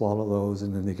 then they swallow those,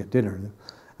 and then they get dinner.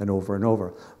 And over and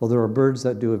over. Well, there are birds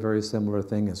that do a very similar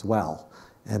thing as well,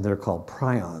 and they're called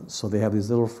prions. So they have these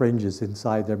little fringes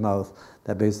inside their mouth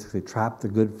that basically trap the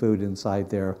good food inside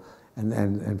there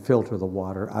and filter the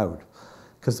water out.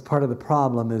 Because part of the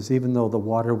problem is, even though the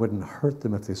water wouldn't hurt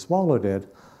them if they swallowed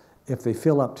it, if they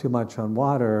fill up too much on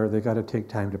water, they've got to take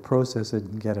time to process it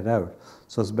and get it out.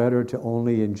 So it's better to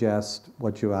only ingest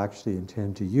what you actually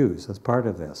intend to use as part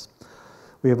of this.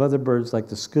 We have other birds like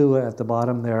the skua at the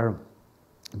bottom there.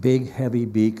 Big, heavy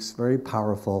beaks, very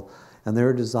powerful, and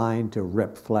they're designed to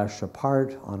rip flesh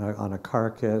apart on a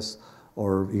carcass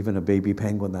or even a baby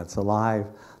penguin that's alive.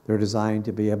 They're designed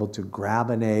to be able to grab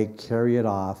an egg, carry it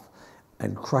off,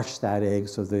 and crush that egg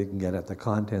so they can get at the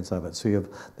contents of it. So you have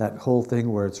that whole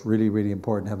thing where it's really, really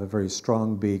important to have a very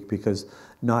strong beak, because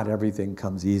not everything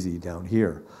comes easy down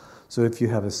here. So if you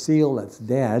have a seal that's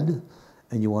dead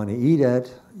and you want to eat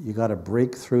it, you got to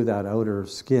break through that outer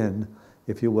skin,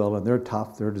 if you will, and they're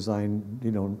tough. They're designed,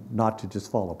 not to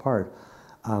just fall apart.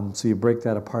 So you break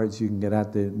that apart so you can get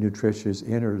at the nutritious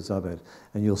innards of it.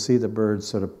 And you'll see the birds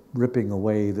sort of ripping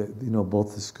away,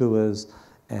 both the skuas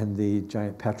and the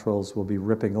giant petrels will be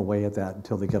ripping away at that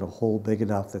until they get a hole big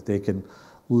enough that they can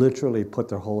literally put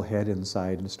their whole head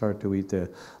inside and start to eat the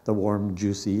warm,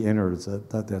 juicy innards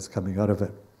that's coming out of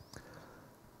it.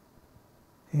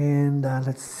 And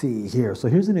let's see here. So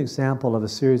here's an example of a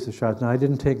series of shots. Now, I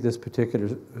didn't take this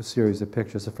particular series of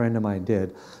pictures. A friend of mine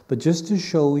did. But just to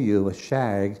show you a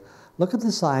shag, look at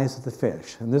the size of the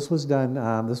fish. And this was done,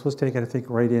 this was taken, I think,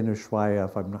 right in Ushuaia,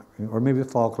 if I'm not, or maybe the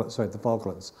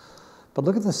Falklands. But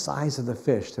look at the size of the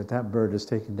fish that bird has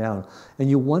taken down. And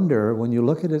you wonder, when you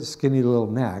look at its skinny little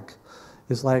neck,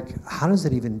 it's like, how does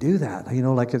it even do that?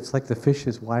 It's like the fish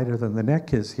is wider than the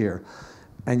neck is here.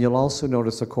 And you'll also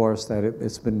notice, of course, that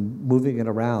it's been moving it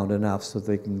around enough so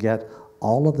they can get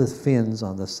all of the fins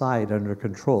on the side under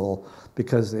control,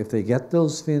 because if they get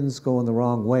those fins going the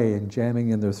wrong way and jamming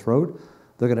in their throat,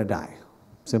 they're going to die.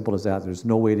 Simple as that. There's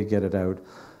no way to get it out.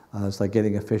 It's like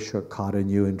getting a fish hook caught in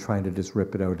you and trying to just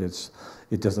rip it out.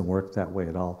 It doesn't work that way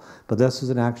at all. But this is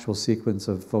an actual sequence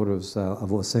of photos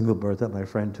of a single bird that my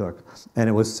friend took. And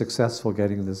it was successful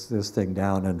getting this thing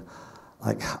down. And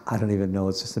I don't even know.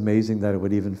 It's just amazing that it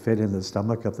would even fit in the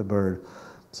stomach of the bird.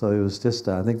 So it was just,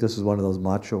 I think this is one of those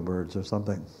macho birds or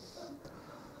something.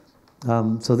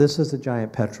 So this is a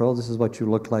giant petrel. This is what you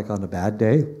look like on a bad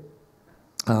day.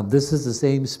 This is the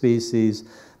same species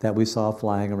that we saw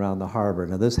flying around the harbor.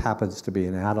 Now this happens to be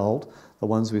an adult. The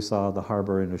ones we saw at the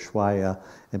harbor in Ushuaia,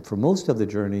 and for most of the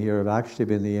journey here have actually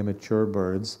been the immature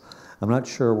birds. I'm not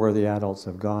sure where the adults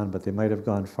have gone, but they might have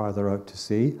gone farther out to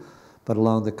sea. But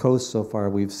along the coast so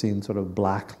far, we've seen sort of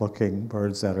black-looking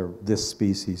birds that are this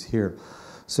species here.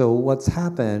 So what's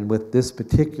happened with this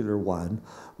particular one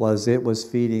was it was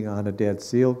feeding on a dead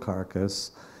seal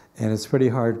carcass, and it's pretty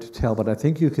hard to tell, but I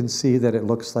think you can see that it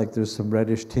looks like there's some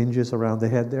reddish tinges around the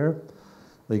head there.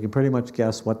 So you can pretty much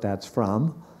guess what that's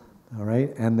from, all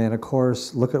right? And then, of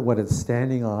course, look at what it's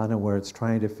standing on and where it's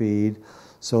trying to feed.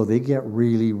 So they get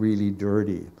really, really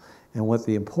dirty. And what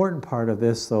the important part of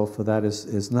this, though, for that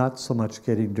is not so much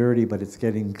getting dirty, but it's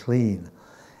getting clean.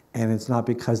 And it's not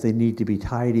because they need to be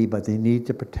tidy, but they need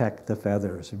to protect the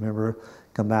feathers. Remember,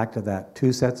 come back to that.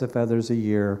 2 sets of feathers a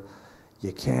year.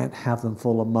 You can't have them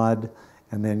full of mud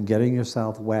and then getting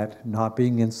yourself wet, not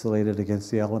being insulated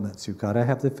against the elements. You've got to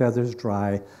have the feathers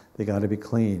dry. They got to be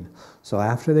clean. So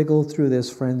after they go through this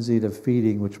frenzy of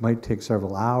feeding, which might take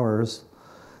several hours,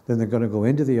 then they're going to go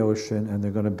into the ocean and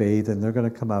they're going to bathe and they're going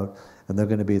to come out and they're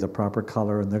going to be the proper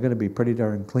color and they're going to be pretty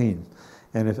darn clean.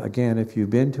 And if you've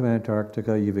been to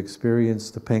Antarctica, you've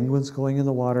experienced the penguins going in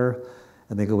the water,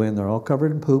 and they go in, they're all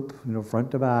covered in poop,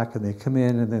 front to back, and they come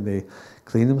in and then they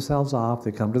clean themselves off,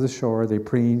 they come to the shore, they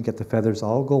preen, get the feathers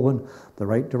all going the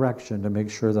right direction to make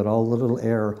sure that all the little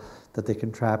air that they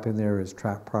can trap in there is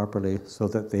trapped properly so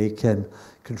that they can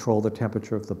control the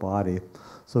temperature of the body.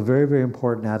 So very, very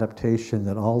important adaptation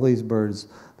that all these birds,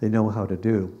 they know how to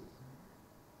do.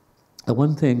 The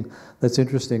one thing that's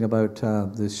interesting about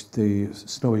the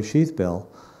snowy sheathbill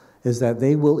is that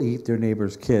they will eat their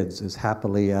neighbor's kids as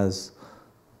happily as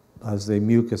they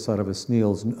mucus out of a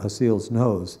seal's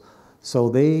nose. So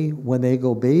when they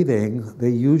go bathing,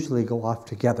 they usually go off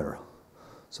together.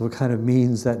 So it kind of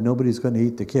means that nobody's going to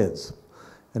eat the kids.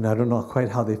 And I don't know quite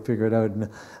how they figure it out. And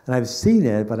I've seen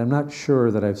it, but I'm not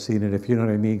sure that I've seen it, if you know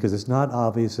what I mean, because it's not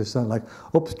obvious. It's not like,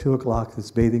 oops, 2 o'clock,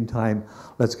 it's bathing time.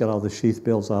 Let's get all the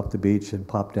sheathbills off the beach and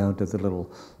pop down to the little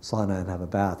sauna and have a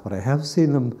bath. But I have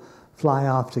seen them fly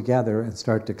off together and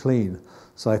start to clean.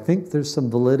 So I think there's some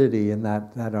validity in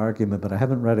that argument, but I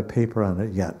haven't read a paper on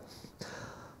it yet.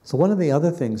 So one of the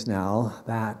other things now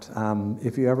that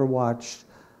if you ever watched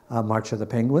March of the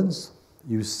Penguins,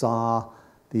 you saw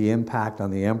the impact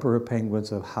on the emperor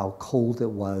penguins of how cold it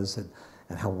was and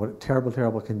what terrible,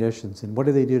 terrible conditions. And what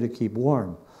do they do to keep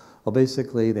warm? Well,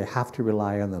 basically, they have to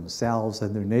rely on themselves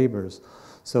and their neighbors.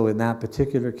 So in that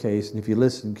particular case, and if you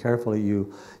listen carefully,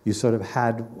 you sort of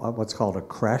had what's called a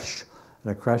creche.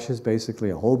 And a creche is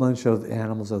basically a whole bunch of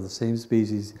animals of the same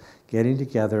species getting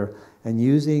together and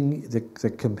using the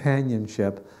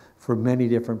companionship for many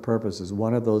different purposes.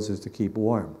 One of those is to keep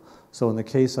warm. So in the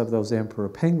case of those emperor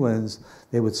penguins,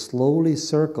 they would slowly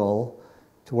circle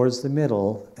towards the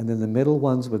middle, and then the middle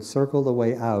ones would circle the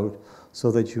way out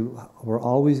so that you were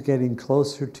always getting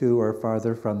closer to or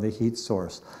farther from the heat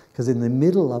source. Because in the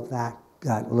middle of that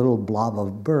little blob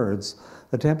of birds,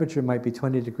 the temperature might be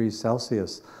 20 degrees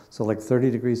Celsius, so like 30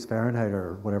 degrees Fahrenheit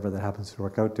or whatever that happens to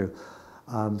work out to.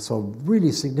 So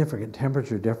really significant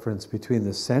temperature difference between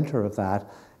the center of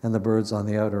that and the birds on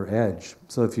the outer edge.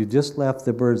 So if you just left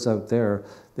the birds out there,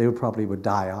 they would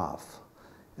die off.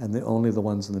 And only the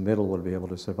ones in the middle would be able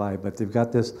to survive. But they've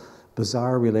got this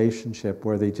bizarre relationship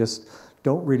where they just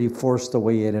don't really force the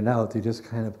way in and out. They just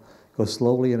kind of go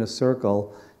slowly in a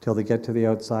circle till they get to the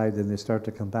outside, then they start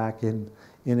to come back in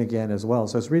again as well.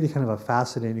 So it's really kind of a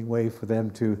fascinating way for them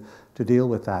to deal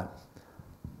with that.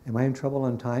 Am I in trouble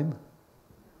on time?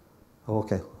 Oh,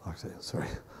 okay, sorry.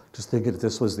 Just thinking that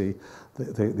this was the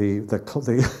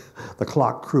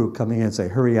clock crew coming in and say,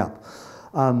 hurry up.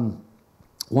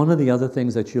 One of the other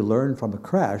things that you learn from a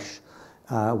creche,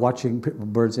 watching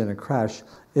birds in a creche,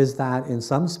 is that in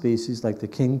some species, like the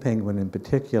king penguin in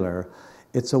particular,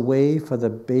 it's a way for the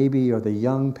baby or the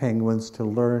young penguins to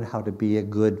learn how to be a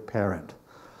good parent.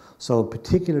 So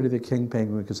particularly the king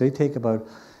penguin, because they take about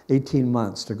 18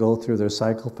 months to go through their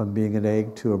cycle from being an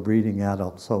egg to a breeding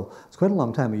adult. So it's quite a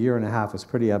long time. A year and a half is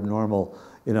pretty abnormal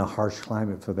in a harsh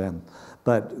climate for them.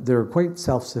 But they're quite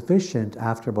self-sufficient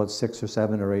after about 6 or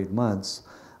 7 or 8 months.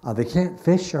 They can't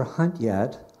fish or hunt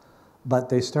yet, but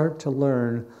they start to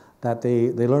learn that they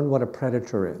learn what a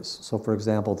predator is. So for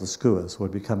example, the skuas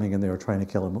would be coming in there trying to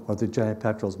kill them, or the giant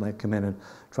petrels might come in and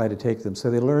try to take them.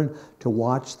 So they learn to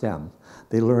watch them.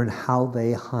 They learn how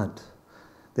they hunt.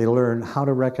 They learn how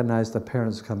to recognize the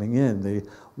parents coming in. They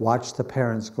watch the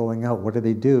parents going out. What do?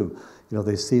 You know,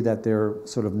 they see that they're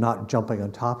sort of not jumping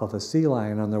on top of a sea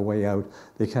lion on their way out.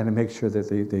 They kind of make sure that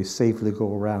they safely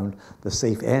go around the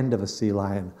safe end of a sea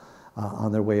lion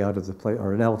on their way out of the place,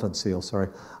 or an elephant seal, sorry,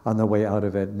 on their way out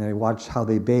of it. And they watch how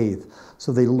they bathe.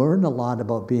 So they learn a lot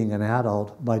about being an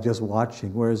adult by just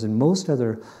watching. Whereas in most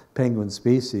other penguin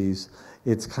species,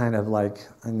 it's kind of like,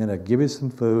 I'm going to give you some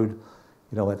food.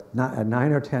 You know, at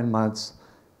 9 or 10 months,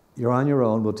 you're on your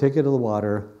own. We'll take you to the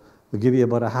water. We'll give you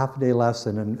about a half-a-day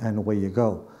lesson, and away you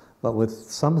go. But with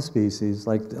some species,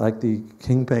 like the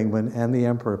king penguin and the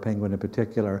emperor penguin in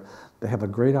particular, they have a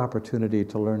great opportunity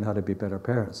to learn how to be better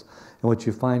parents. And what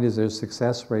you find is their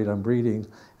success rate on breeding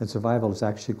and survival is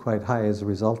actually quite high as a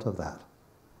result of that.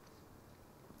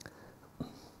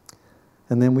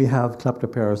 And then we have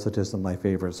kleptoparasitism, my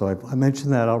favorite. So I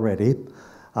mentioned that already.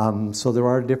 So there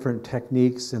are different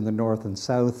techniques in the north and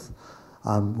south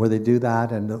where they do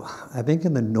that. And I think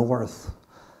in the north,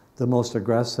 the most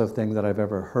aggressive thing that I've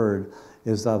ever heard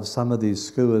is of some of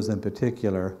these skuas in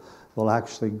particular will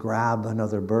actually grab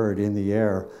another bird in the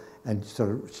air and sort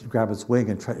of grab its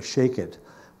wing and try to shake it.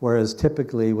 Whereas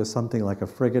typically with something like a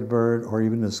frigate bird or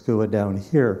even a skua down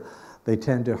here, they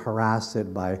tend to harass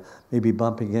it by maybe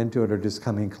bumping into it or just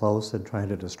coming close and trying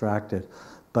to distract it.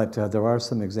 But there are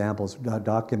some examples,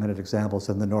 documented examples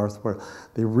in the north where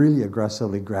they really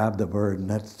aggressively grab the bird, and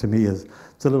that to me it's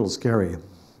a little scary.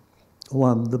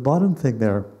 The bottom thing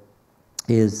there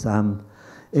is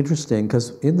interesting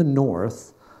because in the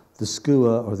north, the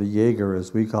skua, or the Jaeger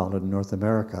as we call it in North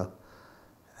America,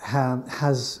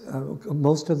 has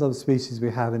most of those species we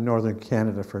have in northern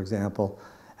Canada, for example,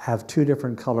 have 2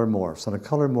 different color morphs. And a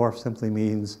color morph simply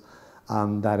means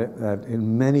that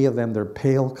in many of them they're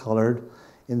pale colored,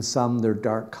 in some they're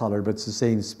dark colored, but it's the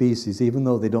same species, even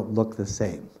though they don't look the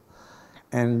same.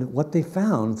 And what they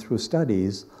found through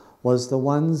studies was the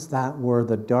ones that were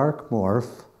the dark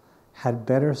morph had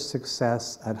better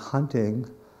success at hunting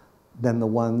than the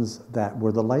ones that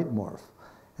were the light morph.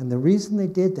 And the reason they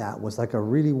did that was like a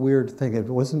really weird thing. It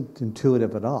wasn't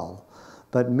intuitive at all.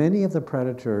 But many of the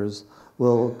predators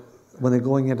will, when they're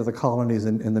going into the colonies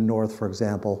in the north, for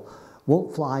example,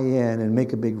 won't fly in and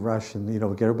make a big rush and, you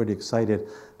know, get everybody excited.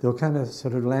 They'll kind of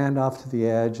sort of land off to the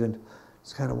edge and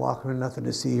just kind of walk around, nothing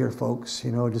to see here, folks,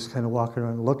 you know, just kind of walking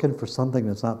around looking for something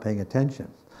that's not paying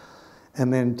attention.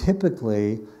 And then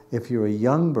typically, if you're a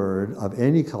young bird of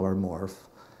any color morph,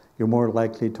 you're more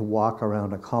likely to walk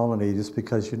around a colony just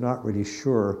because you're not really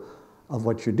sure of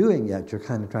what you're doing yet. You're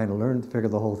kind of trying to learn to figure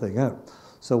the whole thing out.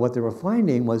 So what they were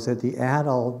finding was that the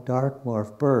adult dark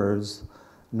morph birds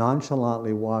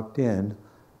nonchalantly walked in.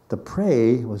 The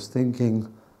prey was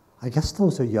thinking, I guess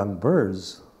those are young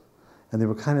birds. And they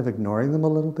were kind of ignoring them a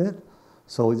little bit.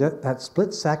 So that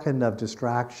split second of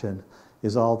distraction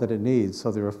is all that it needs.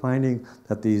 So they were finding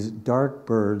that these dark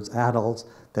birds, adults,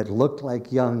 that looked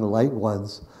like young light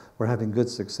ones were having good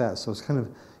success. So it's kind of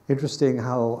interesting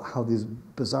how these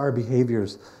bizarre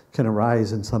behaviors can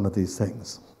arise in some of these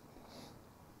things.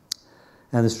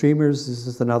 And the streamers, this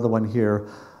is another one here.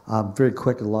 Very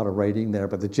quick, a lot of writing there,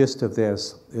 but the gist of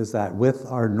this is that with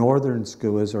our northern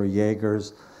skuas or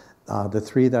Jaegers, the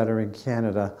 3 that are in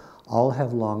Canada all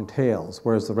have long tails,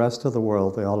 whereas the rest of the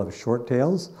world, they all have short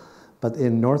tails. But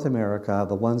in North America,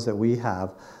 the ones that we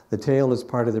have, The tail is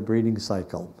part of the breeding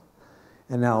cycle.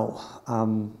 And now,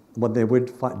 what they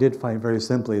did find very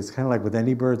simply, it's kind of like with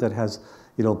any bird that has,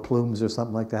 plumes or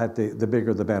something like that, the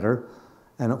bigger the better.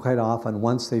 And quite often,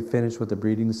 once they finish with the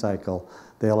breeding cycle,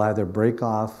 they'll either break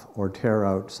off or tear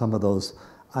out some of those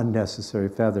unnecessary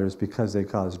feathers because they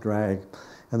cause drag.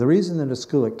 And the reason that a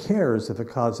skua cares if it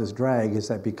causes drag is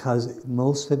that because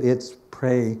most of its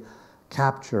prey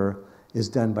capture is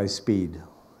done by speed,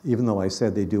 even though I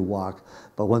said they do walk.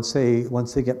 But once they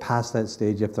get past that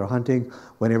stage, if they're hunting,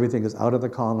 when everything is out of the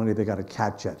colony, they got to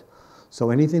catch it. So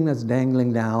anything that's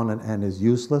dangling down and is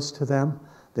useless to them,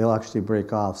 they'll actually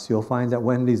break off. So you'll find that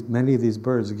when many of these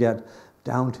birds get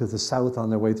down to the south on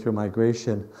their way through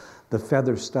migration, the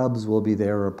feather stubs will be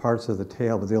there or parts of the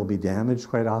tail, but they'll be damaged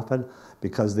quite often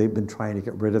because they've been trying to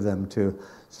get rid of them to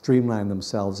streamline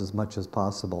themselves as much as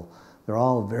possible. They're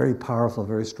all very powerful,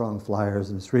 very strong flyers,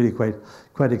 and it's really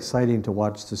quite exciting to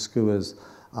watch the skuas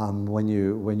when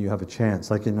you have a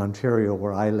chance. Like in Ontario,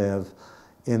 where I live,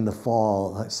 in the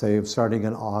fall, let's say starting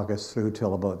in August through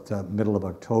till about middle of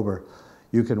October,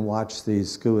 you can watch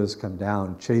these skuas come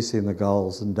down, chasing the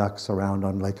gulls and ducks around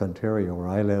on Lake Ontario, where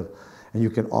I live, and you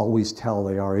can always tell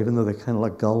they are, even though they kind of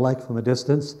look gull-like from a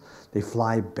distance, they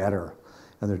fly better,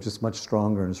 and they're just much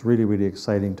stronger, and it's really, really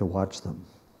exciting to watch them.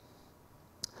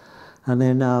 And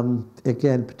then,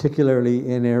 again, particularly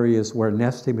in areas where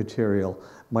nesting material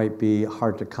might be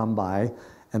hard to come by,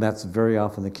 and that's very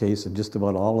often the case in just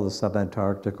about all of the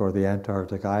subantarctic or the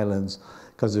Antarctic islands,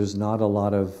 because there's not a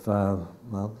lot of,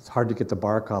 well, it's hard to get the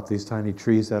bark off these tiny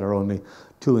trees that are only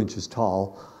 2 inches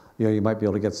tall. You might be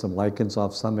able to get some lichens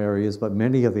off some areas, but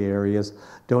many of the areas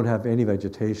don't have any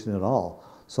vegetation at all.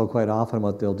 So quite often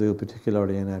what they'll do,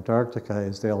 particularly in Antarctica,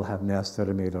 is they'll have nests that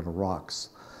are made out of rocks.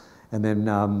 And then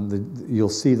you'll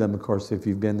see them, of course, if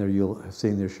you've been there, you'll have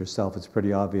seen this yourself. It's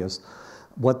pretty obvious.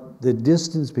 What the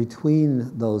distance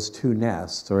between those two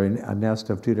nests, or a nest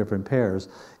of two different pairs,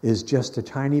 is just a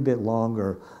tiny bit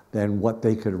longer than what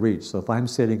they could reach. So if I'm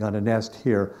sitting on a nest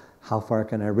here, how far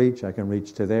can I reach? I can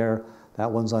reach to there. That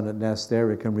one's on a nest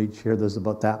there. It can reach here. There's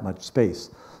about that much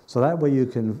space. So that way you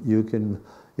can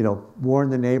warn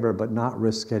the neighbor, but not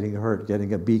risk getting hurt,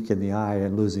 getting a beak in the eye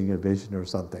and losing your vision or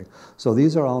something. So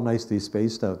these are all nicely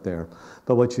spaced out there.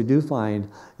 But what you do find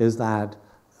is that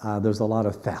there's a lot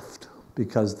of theft,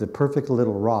 because the perfect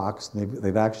little rocks,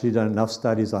 they've actually done enough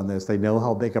studies on this. They know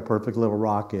how big a perfect little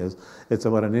rock is. It's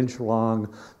about 1 inch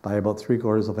long by about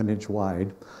 3/4 of an inch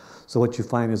wide. So what you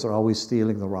find is they're always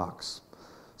stealing the rocks.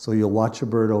 So you'll watch a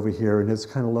bird over here, and it's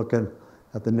kind of looking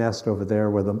at the nest over there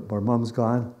where mom's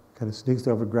gone, kind of sneaks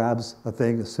over, grabs a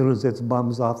thing. As soon as its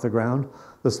bum's off the ground,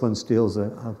 this one steals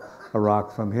a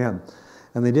rock from him.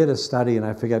 And they did a study, and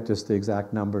I forget just the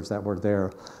exact numbers that were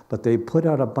there, but they put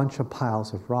out a bunch of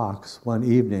piles of rocks one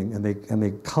evening, and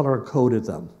they color-coded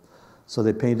them. So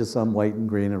they painted some white and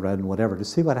green and red and whatever to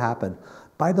see what happened.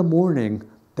 By the morning,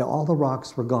 all the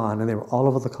rocks were gone, and they were all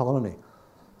over the colony.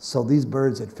 So these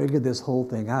birds had figured this whole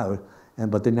thing out,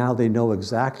 but now they know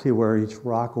exactly where each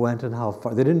rock went and how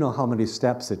far. They didn't know how many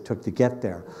steps it took to get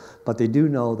there, but they do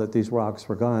know that these rocks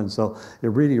were gone. So it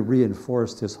really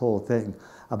reinforced this whole thing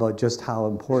about just how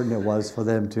important it was for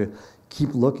them to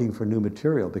keep looking for new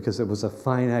material, because it was a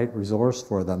finite resource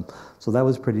for them. So that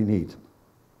was pretty neat.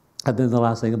 And then the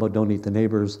last thing about don't eat the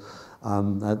neighbors,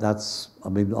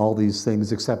 all these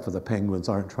things except for the penguins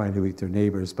aren't trying to eat their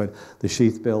neighbors, but the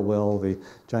sheathbill will, the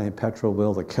giant petrel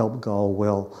will, the kelp gull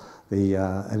will,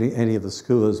 any of the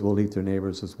skuas will eat their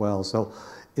neighbors as well. So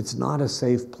it's not a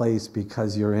safe place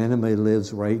because your enemy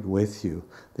lives right with you.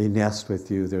 They nest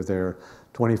with you. They're there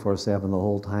 24/7 the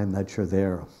whole time that you're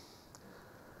there.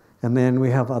 And then we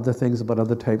have other things about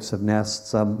other types of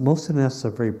nests. Most of the nests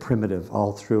are very primitive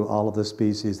all through all of the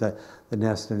species that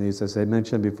nest in these. As I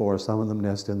mentioned before, some of them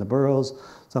nest in the burrows,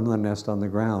 some of them nest on the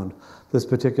ground. This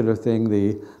particular thing,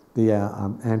 the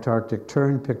Antarctic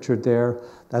tern pictured there,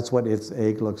 that's what its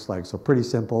egg looks like. So pretty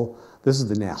simple. This is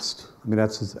the nest.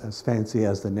 That's as fancy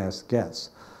as the nest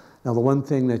gets. Now, the one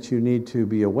thing that you need to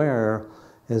be aware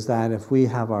is that if we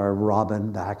have our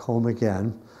robin back home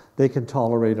again, they can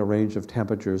tolerate a range of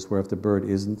temperatures where if the parent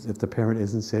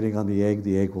isn't sitting on the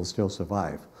egg will still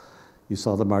survive. You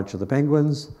saw the march of the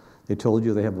penguins. They told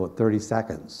you they have about 30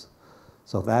 seconds.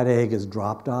 So if that egg is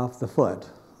dropped off the foot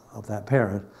of that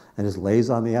parent and just lays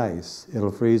on the ice,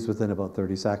 it'll freeze within about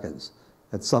 30 seconds.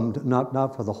 It's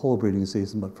not for the whole breeding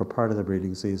season, but for part of the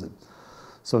breeding season.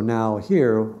 So now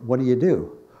here, what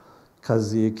do?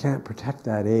 Because you can't protect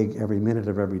that egg every minute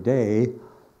of every day.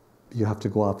 You have to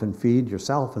go off and feed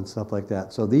yourself and stuff like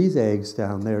that. So these eggs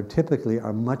down there typically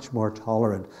are much more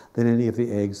tolerant than any of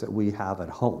the eggs that we have at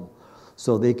home.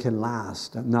 So they can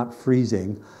last, not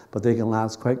freezing, but they can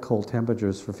last quite cold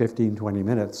temperatures for 15, 20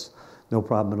 minutes, no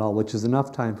problem at all, which is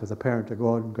enough time for the parent to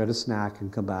go out and get a snack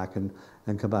and come back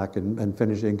and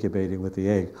finish incubating with the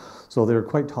egg. So they're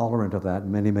quite tolerant of that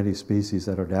in many, many species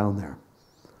that are down there.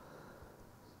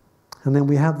 And then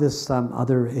we have this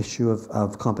other issue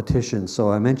of competition.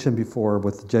 So I mentioned before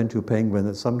with the Gentoo penguin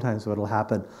that sometimes what will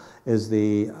happen is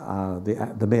the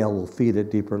male will feed at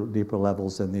deeper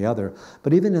levels than the other.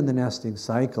 But even in the nesting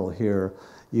cycle here,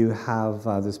 you have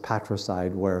this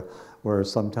patricide where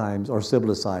sometimes, or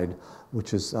siblicide,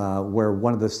 which is where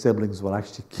one of the siblings will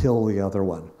actually kill the other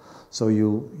one. So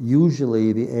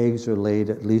usually the eggs are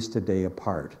laid at least a day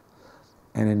apart.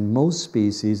 And in most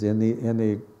species in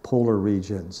the polar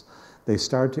regions, they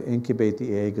start to incubate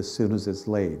the egg as soon as it's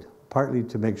laid, partly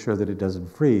to make sure that it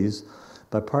doesn't freeze,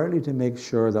 but partly to make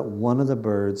sure that one of the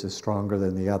birds is stronger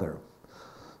than the other.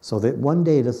 So that one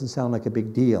day doesn't sound like a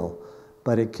big deal,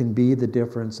 but it can be the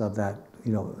difference of that,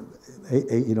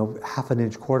 half an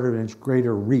inch, quarter inch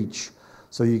greater reach,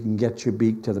 so you can get your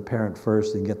beak to the parent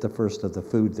first and get the first of the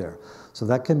food there. So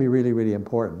that can be really, really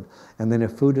important. And then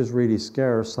if food is really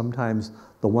scarce, sometimes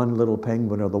the one little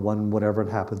penguin or the one whatever it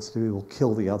happens to be will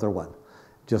kill the other one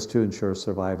just to ensure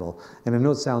survival. And I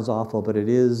know it sounds awful, but it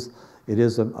is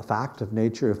a fact of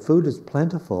nature. If food is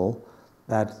plentiful,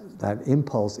 that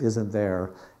impulse isn't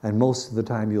there. And most of the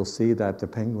time you'll see that the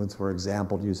penguins, for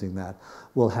example, using that,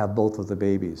 will have both of the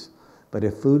babies. But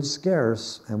if food's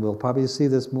scarce, and we'll probably see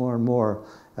this more and more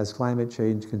as climate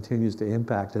change continues to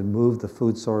impact and move the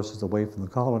food sources away from the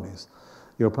colonies,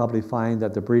 you'll probably find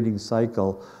that the breeding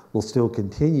cycle will still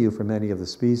continue for many of the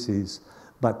species,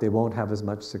 but they won't have as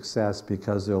much success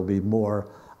because there'll be more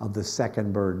of the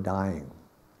second bird dying.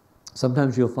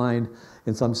 Sometimes you'll find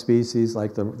in some species,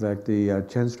 like the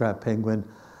chinstrap penguin,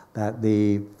 that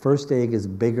the first egg is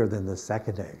bigger than the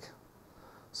second egg.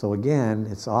 So again,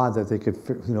 it's odd that they could,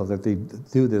 that they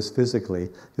do this physically.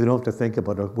 You don't have to think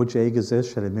about which egg is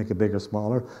this, should I make it bigger,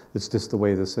 smaller? It's just the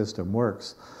way the system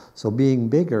works. So being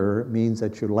bigger means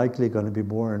that you're likely going to be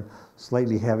born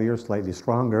slightly heavier, slightly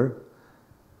stronger,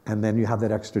 and then you have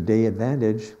that extra day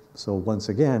advantage. So once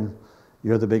again,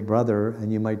 you're the big brother,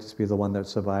 and you might just be the one that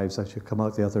survives as you come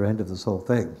out the other end of this whole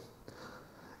thing.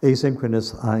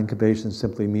 Asynchronous incubation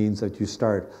simply means that you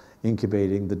start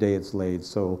incubating the day it's laid.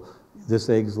 So this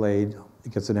egg's laid,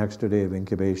 it gets an extra day of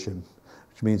incubation,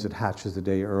 which means it hatches a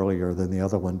day earlier than the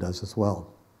other one does as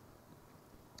well.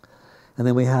 And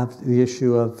then we have the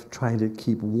issue of trying to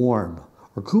keep warm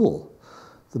or cool.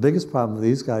 The biggest problem with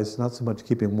these guys is not so much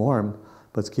keeping warm,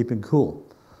 but it's keeping cool.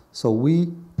 So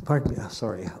we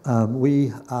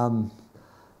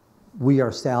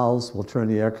ourselves will turn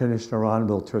the air conditioner on,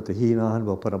 we'll turn the heat on,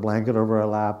 we'll put a blanket over our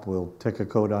lap, we'll take a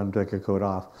coat on, take a coat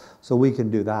off. So we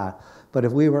can do that. But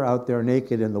if we were out there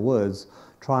naked in the woods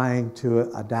trying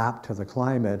to adapt to the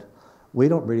climate, we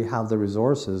don't really have the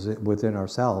resources within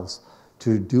ourselves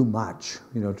to do much,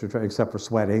 to try, except for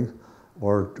sweating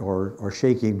or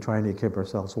shaking, trying to keep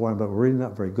ourselves warm, but we're really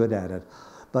not very good at it.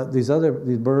 But these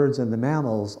birds and the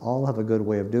mammals all have a good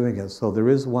way of doing it. So there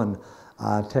is one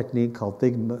technique called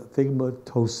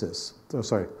thigmatosis. Oh,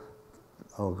 sorry.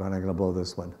 Oh, God, I'm going to blow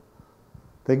this one.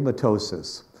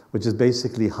 Thigmatosis, which is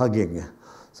basically hugging.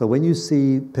 So when you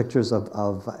see pictures of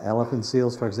elephant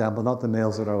seals, for example, not the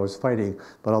males that are always fighting,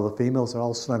 but all the females are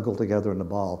all snuggled together in a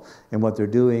ball. And what they're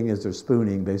doing is they're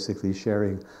spooning, basically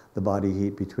sharing the body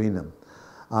heat between them.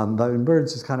 But in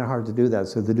birds, it's kind of hard to do that.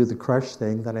 So they do the crush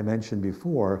thing that I mentioned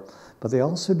before, but they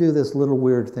also do this little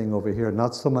weird thing over here.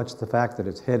 Not so much the fact that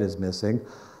its head is missing,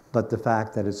 but the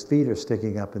fact that its feet are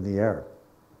sticking up in the air.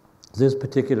 This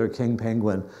particular king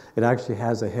penguin, it actually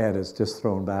has a head. It's just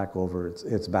thrown back over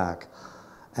its back.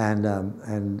 And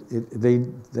they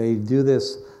do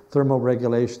this thermal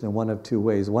regulation in one of two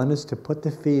ways. One is to put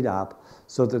the feet up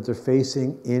so that they're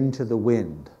facing into the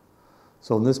wind.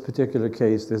 So in this particular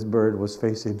case, this bird was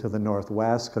facing to the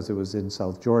northwest because it was in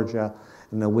South Georgia,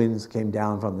 and the winds came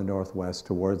down from the northwest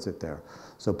towards it there.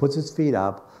 So it puts its feet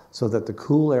up so that the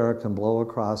cool air can blow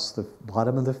across the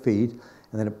bottom of the feet,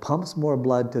 and then it pumps more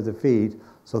blood to the feet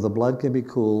so the blood can be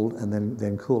cooled and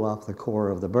then cool off the core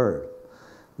of the bird.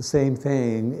 The same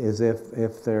thing is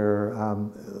if they're,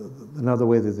 another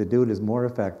way that they do it is more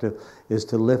effective, is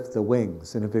to lift the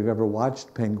wings. And if you've ever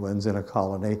watched penguins in a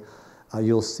colony,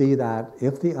 you'll see that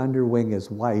if the underwing is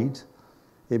white,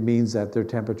 it means that their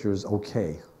temperature is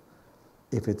okay.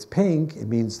 If it's pink, it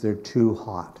means they're too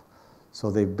hot.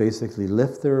 So they basically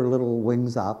lift their little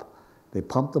wings up, they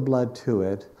pump the blood to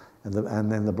it, and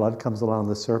then the blood comes along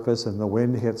the surface and the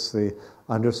wind hits the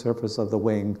undersurface of the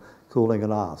wing, cooling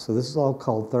it off. So this is all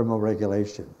called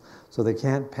thermoregulation. So they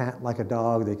can't pant like a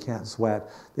dog, they can't sweat.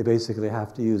 They basically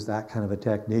have to use that kind of a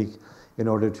technique in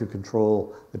order to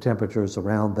control the temperatures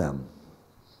around them.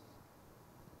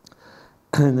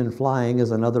 And then flying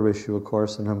is another issue, of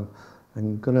course, and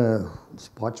I'm going to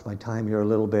watch my time here a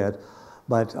little bit.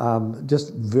 But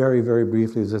just very, very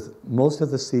briefly, most of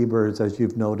the seabirds, as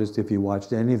you've noticed if you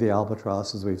watched any of the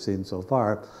albatrosses we've seen so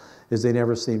far, is they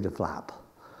never seem to flap.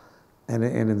 And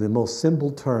in the most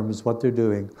simple terms, what they're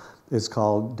doing is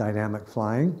called dynamic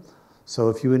flying. So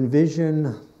if you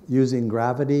envision using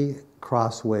gravity,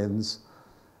 crosswinds,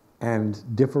 and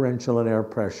differential and air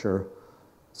pressure,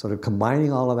 sort of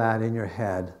combining all of that in your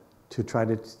head to try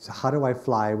to, how do I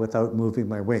fly without moving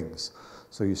my wings?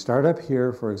 So you start up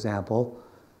here, for example,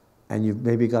 and you've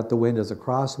maybe got the wind as a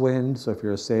crosswind. So if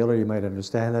you're a sailor, you might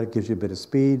understand that. It gives you a bit of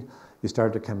speed. You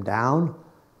start to come down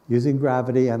using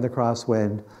gravity and the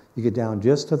crosswind. You get down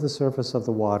just to the surface of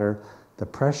the water. The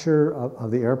pressure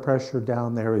of the air pressure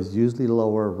down there is usually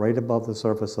lower, right above the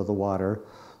surface of the water.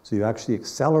 So you actually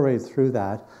accelerate through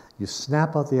that. You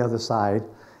snap out the other side,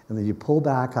 and then you pull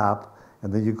back up,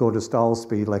 and then you go to stall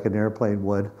speed like an airplane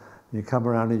would. You come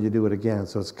around and you do it again.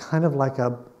 So it's kind of like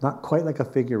not quite like a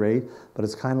figure eight, but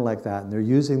it's kind of like that. And they're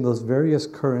using those various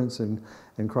currents and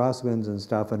crosswinds and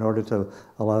stuff in order to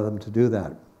allow them to do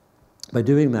that. By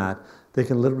doing that, they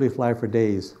can literally fly for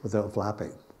days without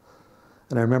flapping.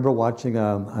 And I remember watching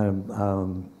a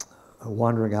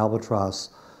wandering albatross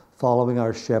following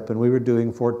our ship, and we were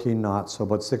doing 14 knots, so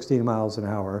about 16 miles an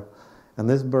hour. And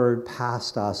this bird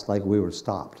passed us like we were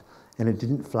stopped, and it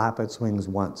didn't flap its wings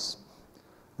once.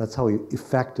 That's how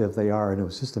effective they are, and it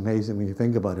was just amazing when you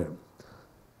think about it.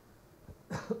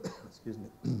 Excuse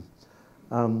me.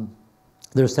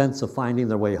 Their sense of finding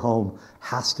their way home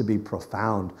has to be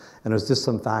profound. And there's just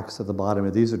some facts at the bottom,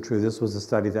 and these are true. This was a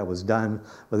study that was done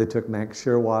where they took Manx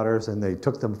shearwaters and they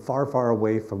took them far, far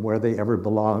away from where they ever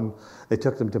belonged. They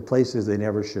took them to places they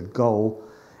never should go,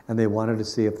 and they wanted to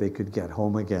see if they could get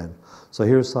home again. So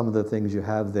here's some of the things you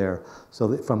have there.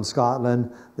 So from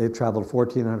Scotland, they traveled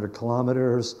 1,400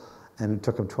 kilometers, and it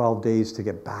took them 12 days to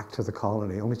get back to the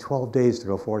colony. Only 12 days to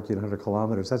go 1,400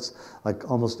 kilometers. That's like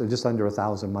almost just under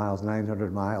 1,000 miles,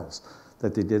 900 miles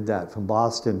that they did that. From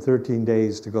Boston, 13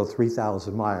 days to go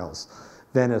 3,000 miles.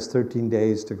 Venice, 13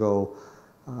 days to go,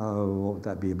 what would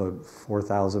that be, about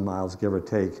 4,000 miles, give or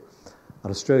take.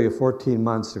 Australia, 14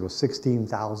 months to go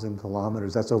 16,000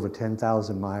 kilometers. That's over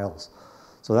 10,000 miles.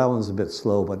 So that one's a bit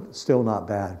slow, but still not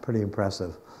bad, pretty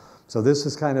impressive. So this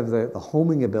is kind of the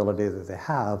homing ability that they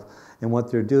have. And what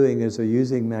they're doing is they're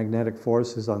using magnetic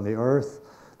forces on the earth.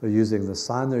 They're using the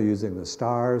sun, they're using the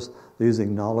stars, they're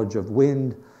using knowledge of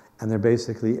wind, and they're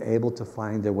basically able to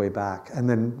find their way back. And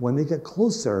then when they get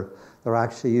closer, they're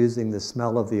actually using the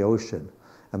smell of the ocean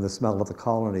and the smell of the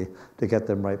colony to get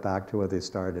them right back to where they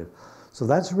started. So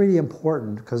that's really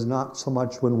important, because not so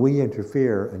much when we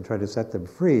interfere and try to set them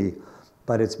free,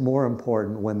 but it's more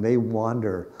important when they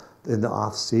wander in the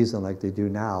off season like they do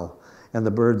now. And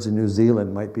the birds in New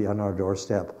Zealand might be on our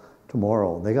doorstep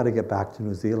tomorrow. They got to get back to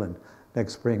New Zealand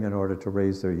next spring in order to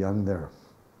raise their young there.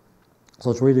 So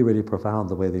it's really, really profound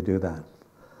the way they do that.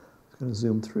 I'm going to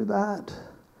zoom through that.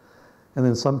 And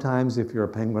then sometimes if you're a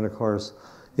penguin, of course,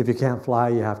 if you can't fly,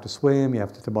 you have to swim, you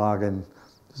have to toboggan.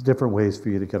 There's different ways for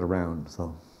you to get around.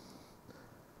 So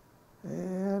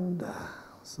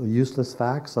useless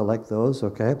facts, I like those,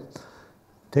 okay.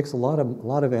 Takes a lot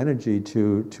of energy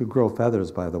to grow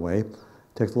feathers, by the way. It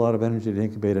takes a lot of energy to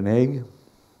incubate an egg.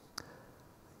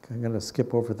 I'm going to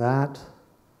skip over that.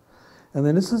 And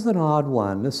then this is an odd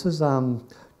one. This is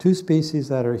two species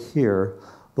that are here.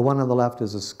 The one on the left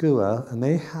is a skua, and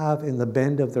they have in the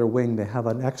bend of their wing, they have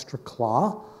an extra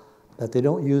claw that they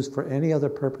don't use for any other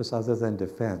purpose other than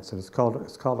defense. And it's called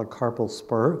a carpal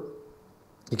spur.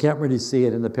 You can't really see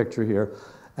it in the picture here,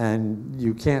 and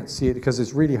you can't see it because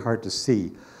it's really hard to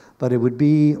see. But it would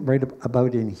be right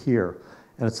about in here.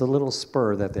 And it's a little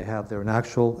spur that they have there, an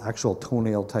actual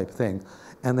toenail type thing.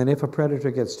 And then if a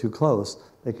predator gets too close,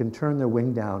 they can turn their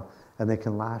wing down and they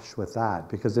can lash with that,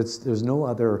 because there's no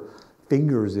other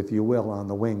fingers, if you will, on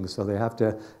the wings. So they have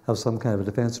to have some kind of a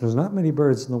defense. There's not many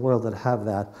birds in the world that have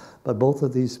that, but both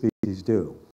of these species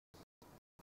do.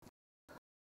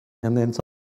 And then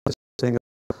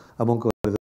I won't go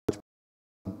into this,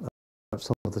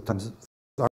 some of the times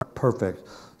aren't perfect.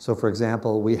 So for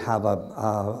example, we have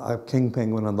a king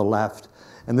penguin on the left,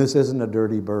 and this isn't a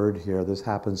dirty bird here. This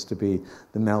happens to be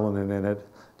the melanin in it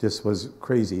just was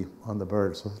crazy on the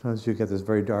bird. So sometimes you get this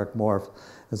very dark morph,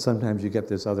 and sometimes you get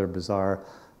this other bizarre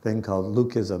thing called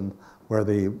leucism, where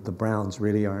the browns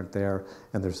really aren't there,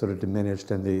 and they're sort of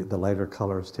diminished, and the lighter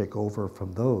colors take over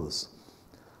from those.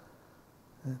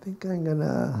 I think I'm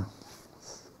gonna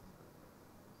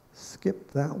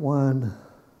skip that one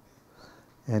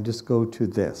and just go to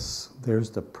this.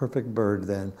 There's the perfect bird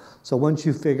then. So once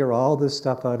you figure all this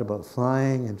stuff out about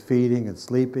flying and feeding and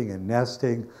sleeping and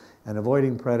nesting and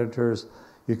avoiding predators,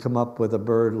 you come up with a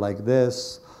bird like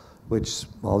this, which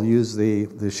I'll use the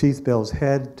sheathbill's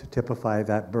head to typify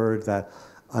that bird that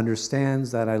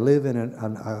understands that I live in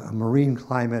a marine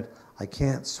climate. I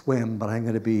can't swim, but I'm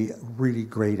going to be really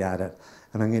great at it,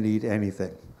 and I'm going to eat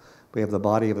anything. We have the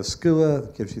body of a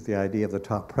skua, gives you the idea of the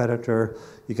top predator.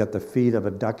 You got the feet of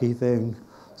a ducky thing,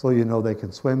 so you know they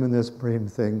can swim in this marine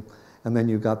thing. And then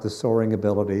you've got the soaring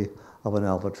ability of an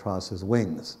albatross's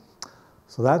wings.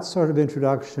 So that's sort of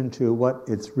introduction to what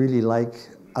it's really like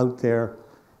out there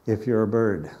if you're a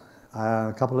bird.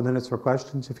 A couple of minutes for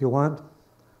questions if you want.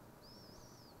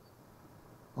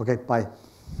 Okay, bye.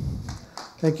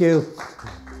 Thank you.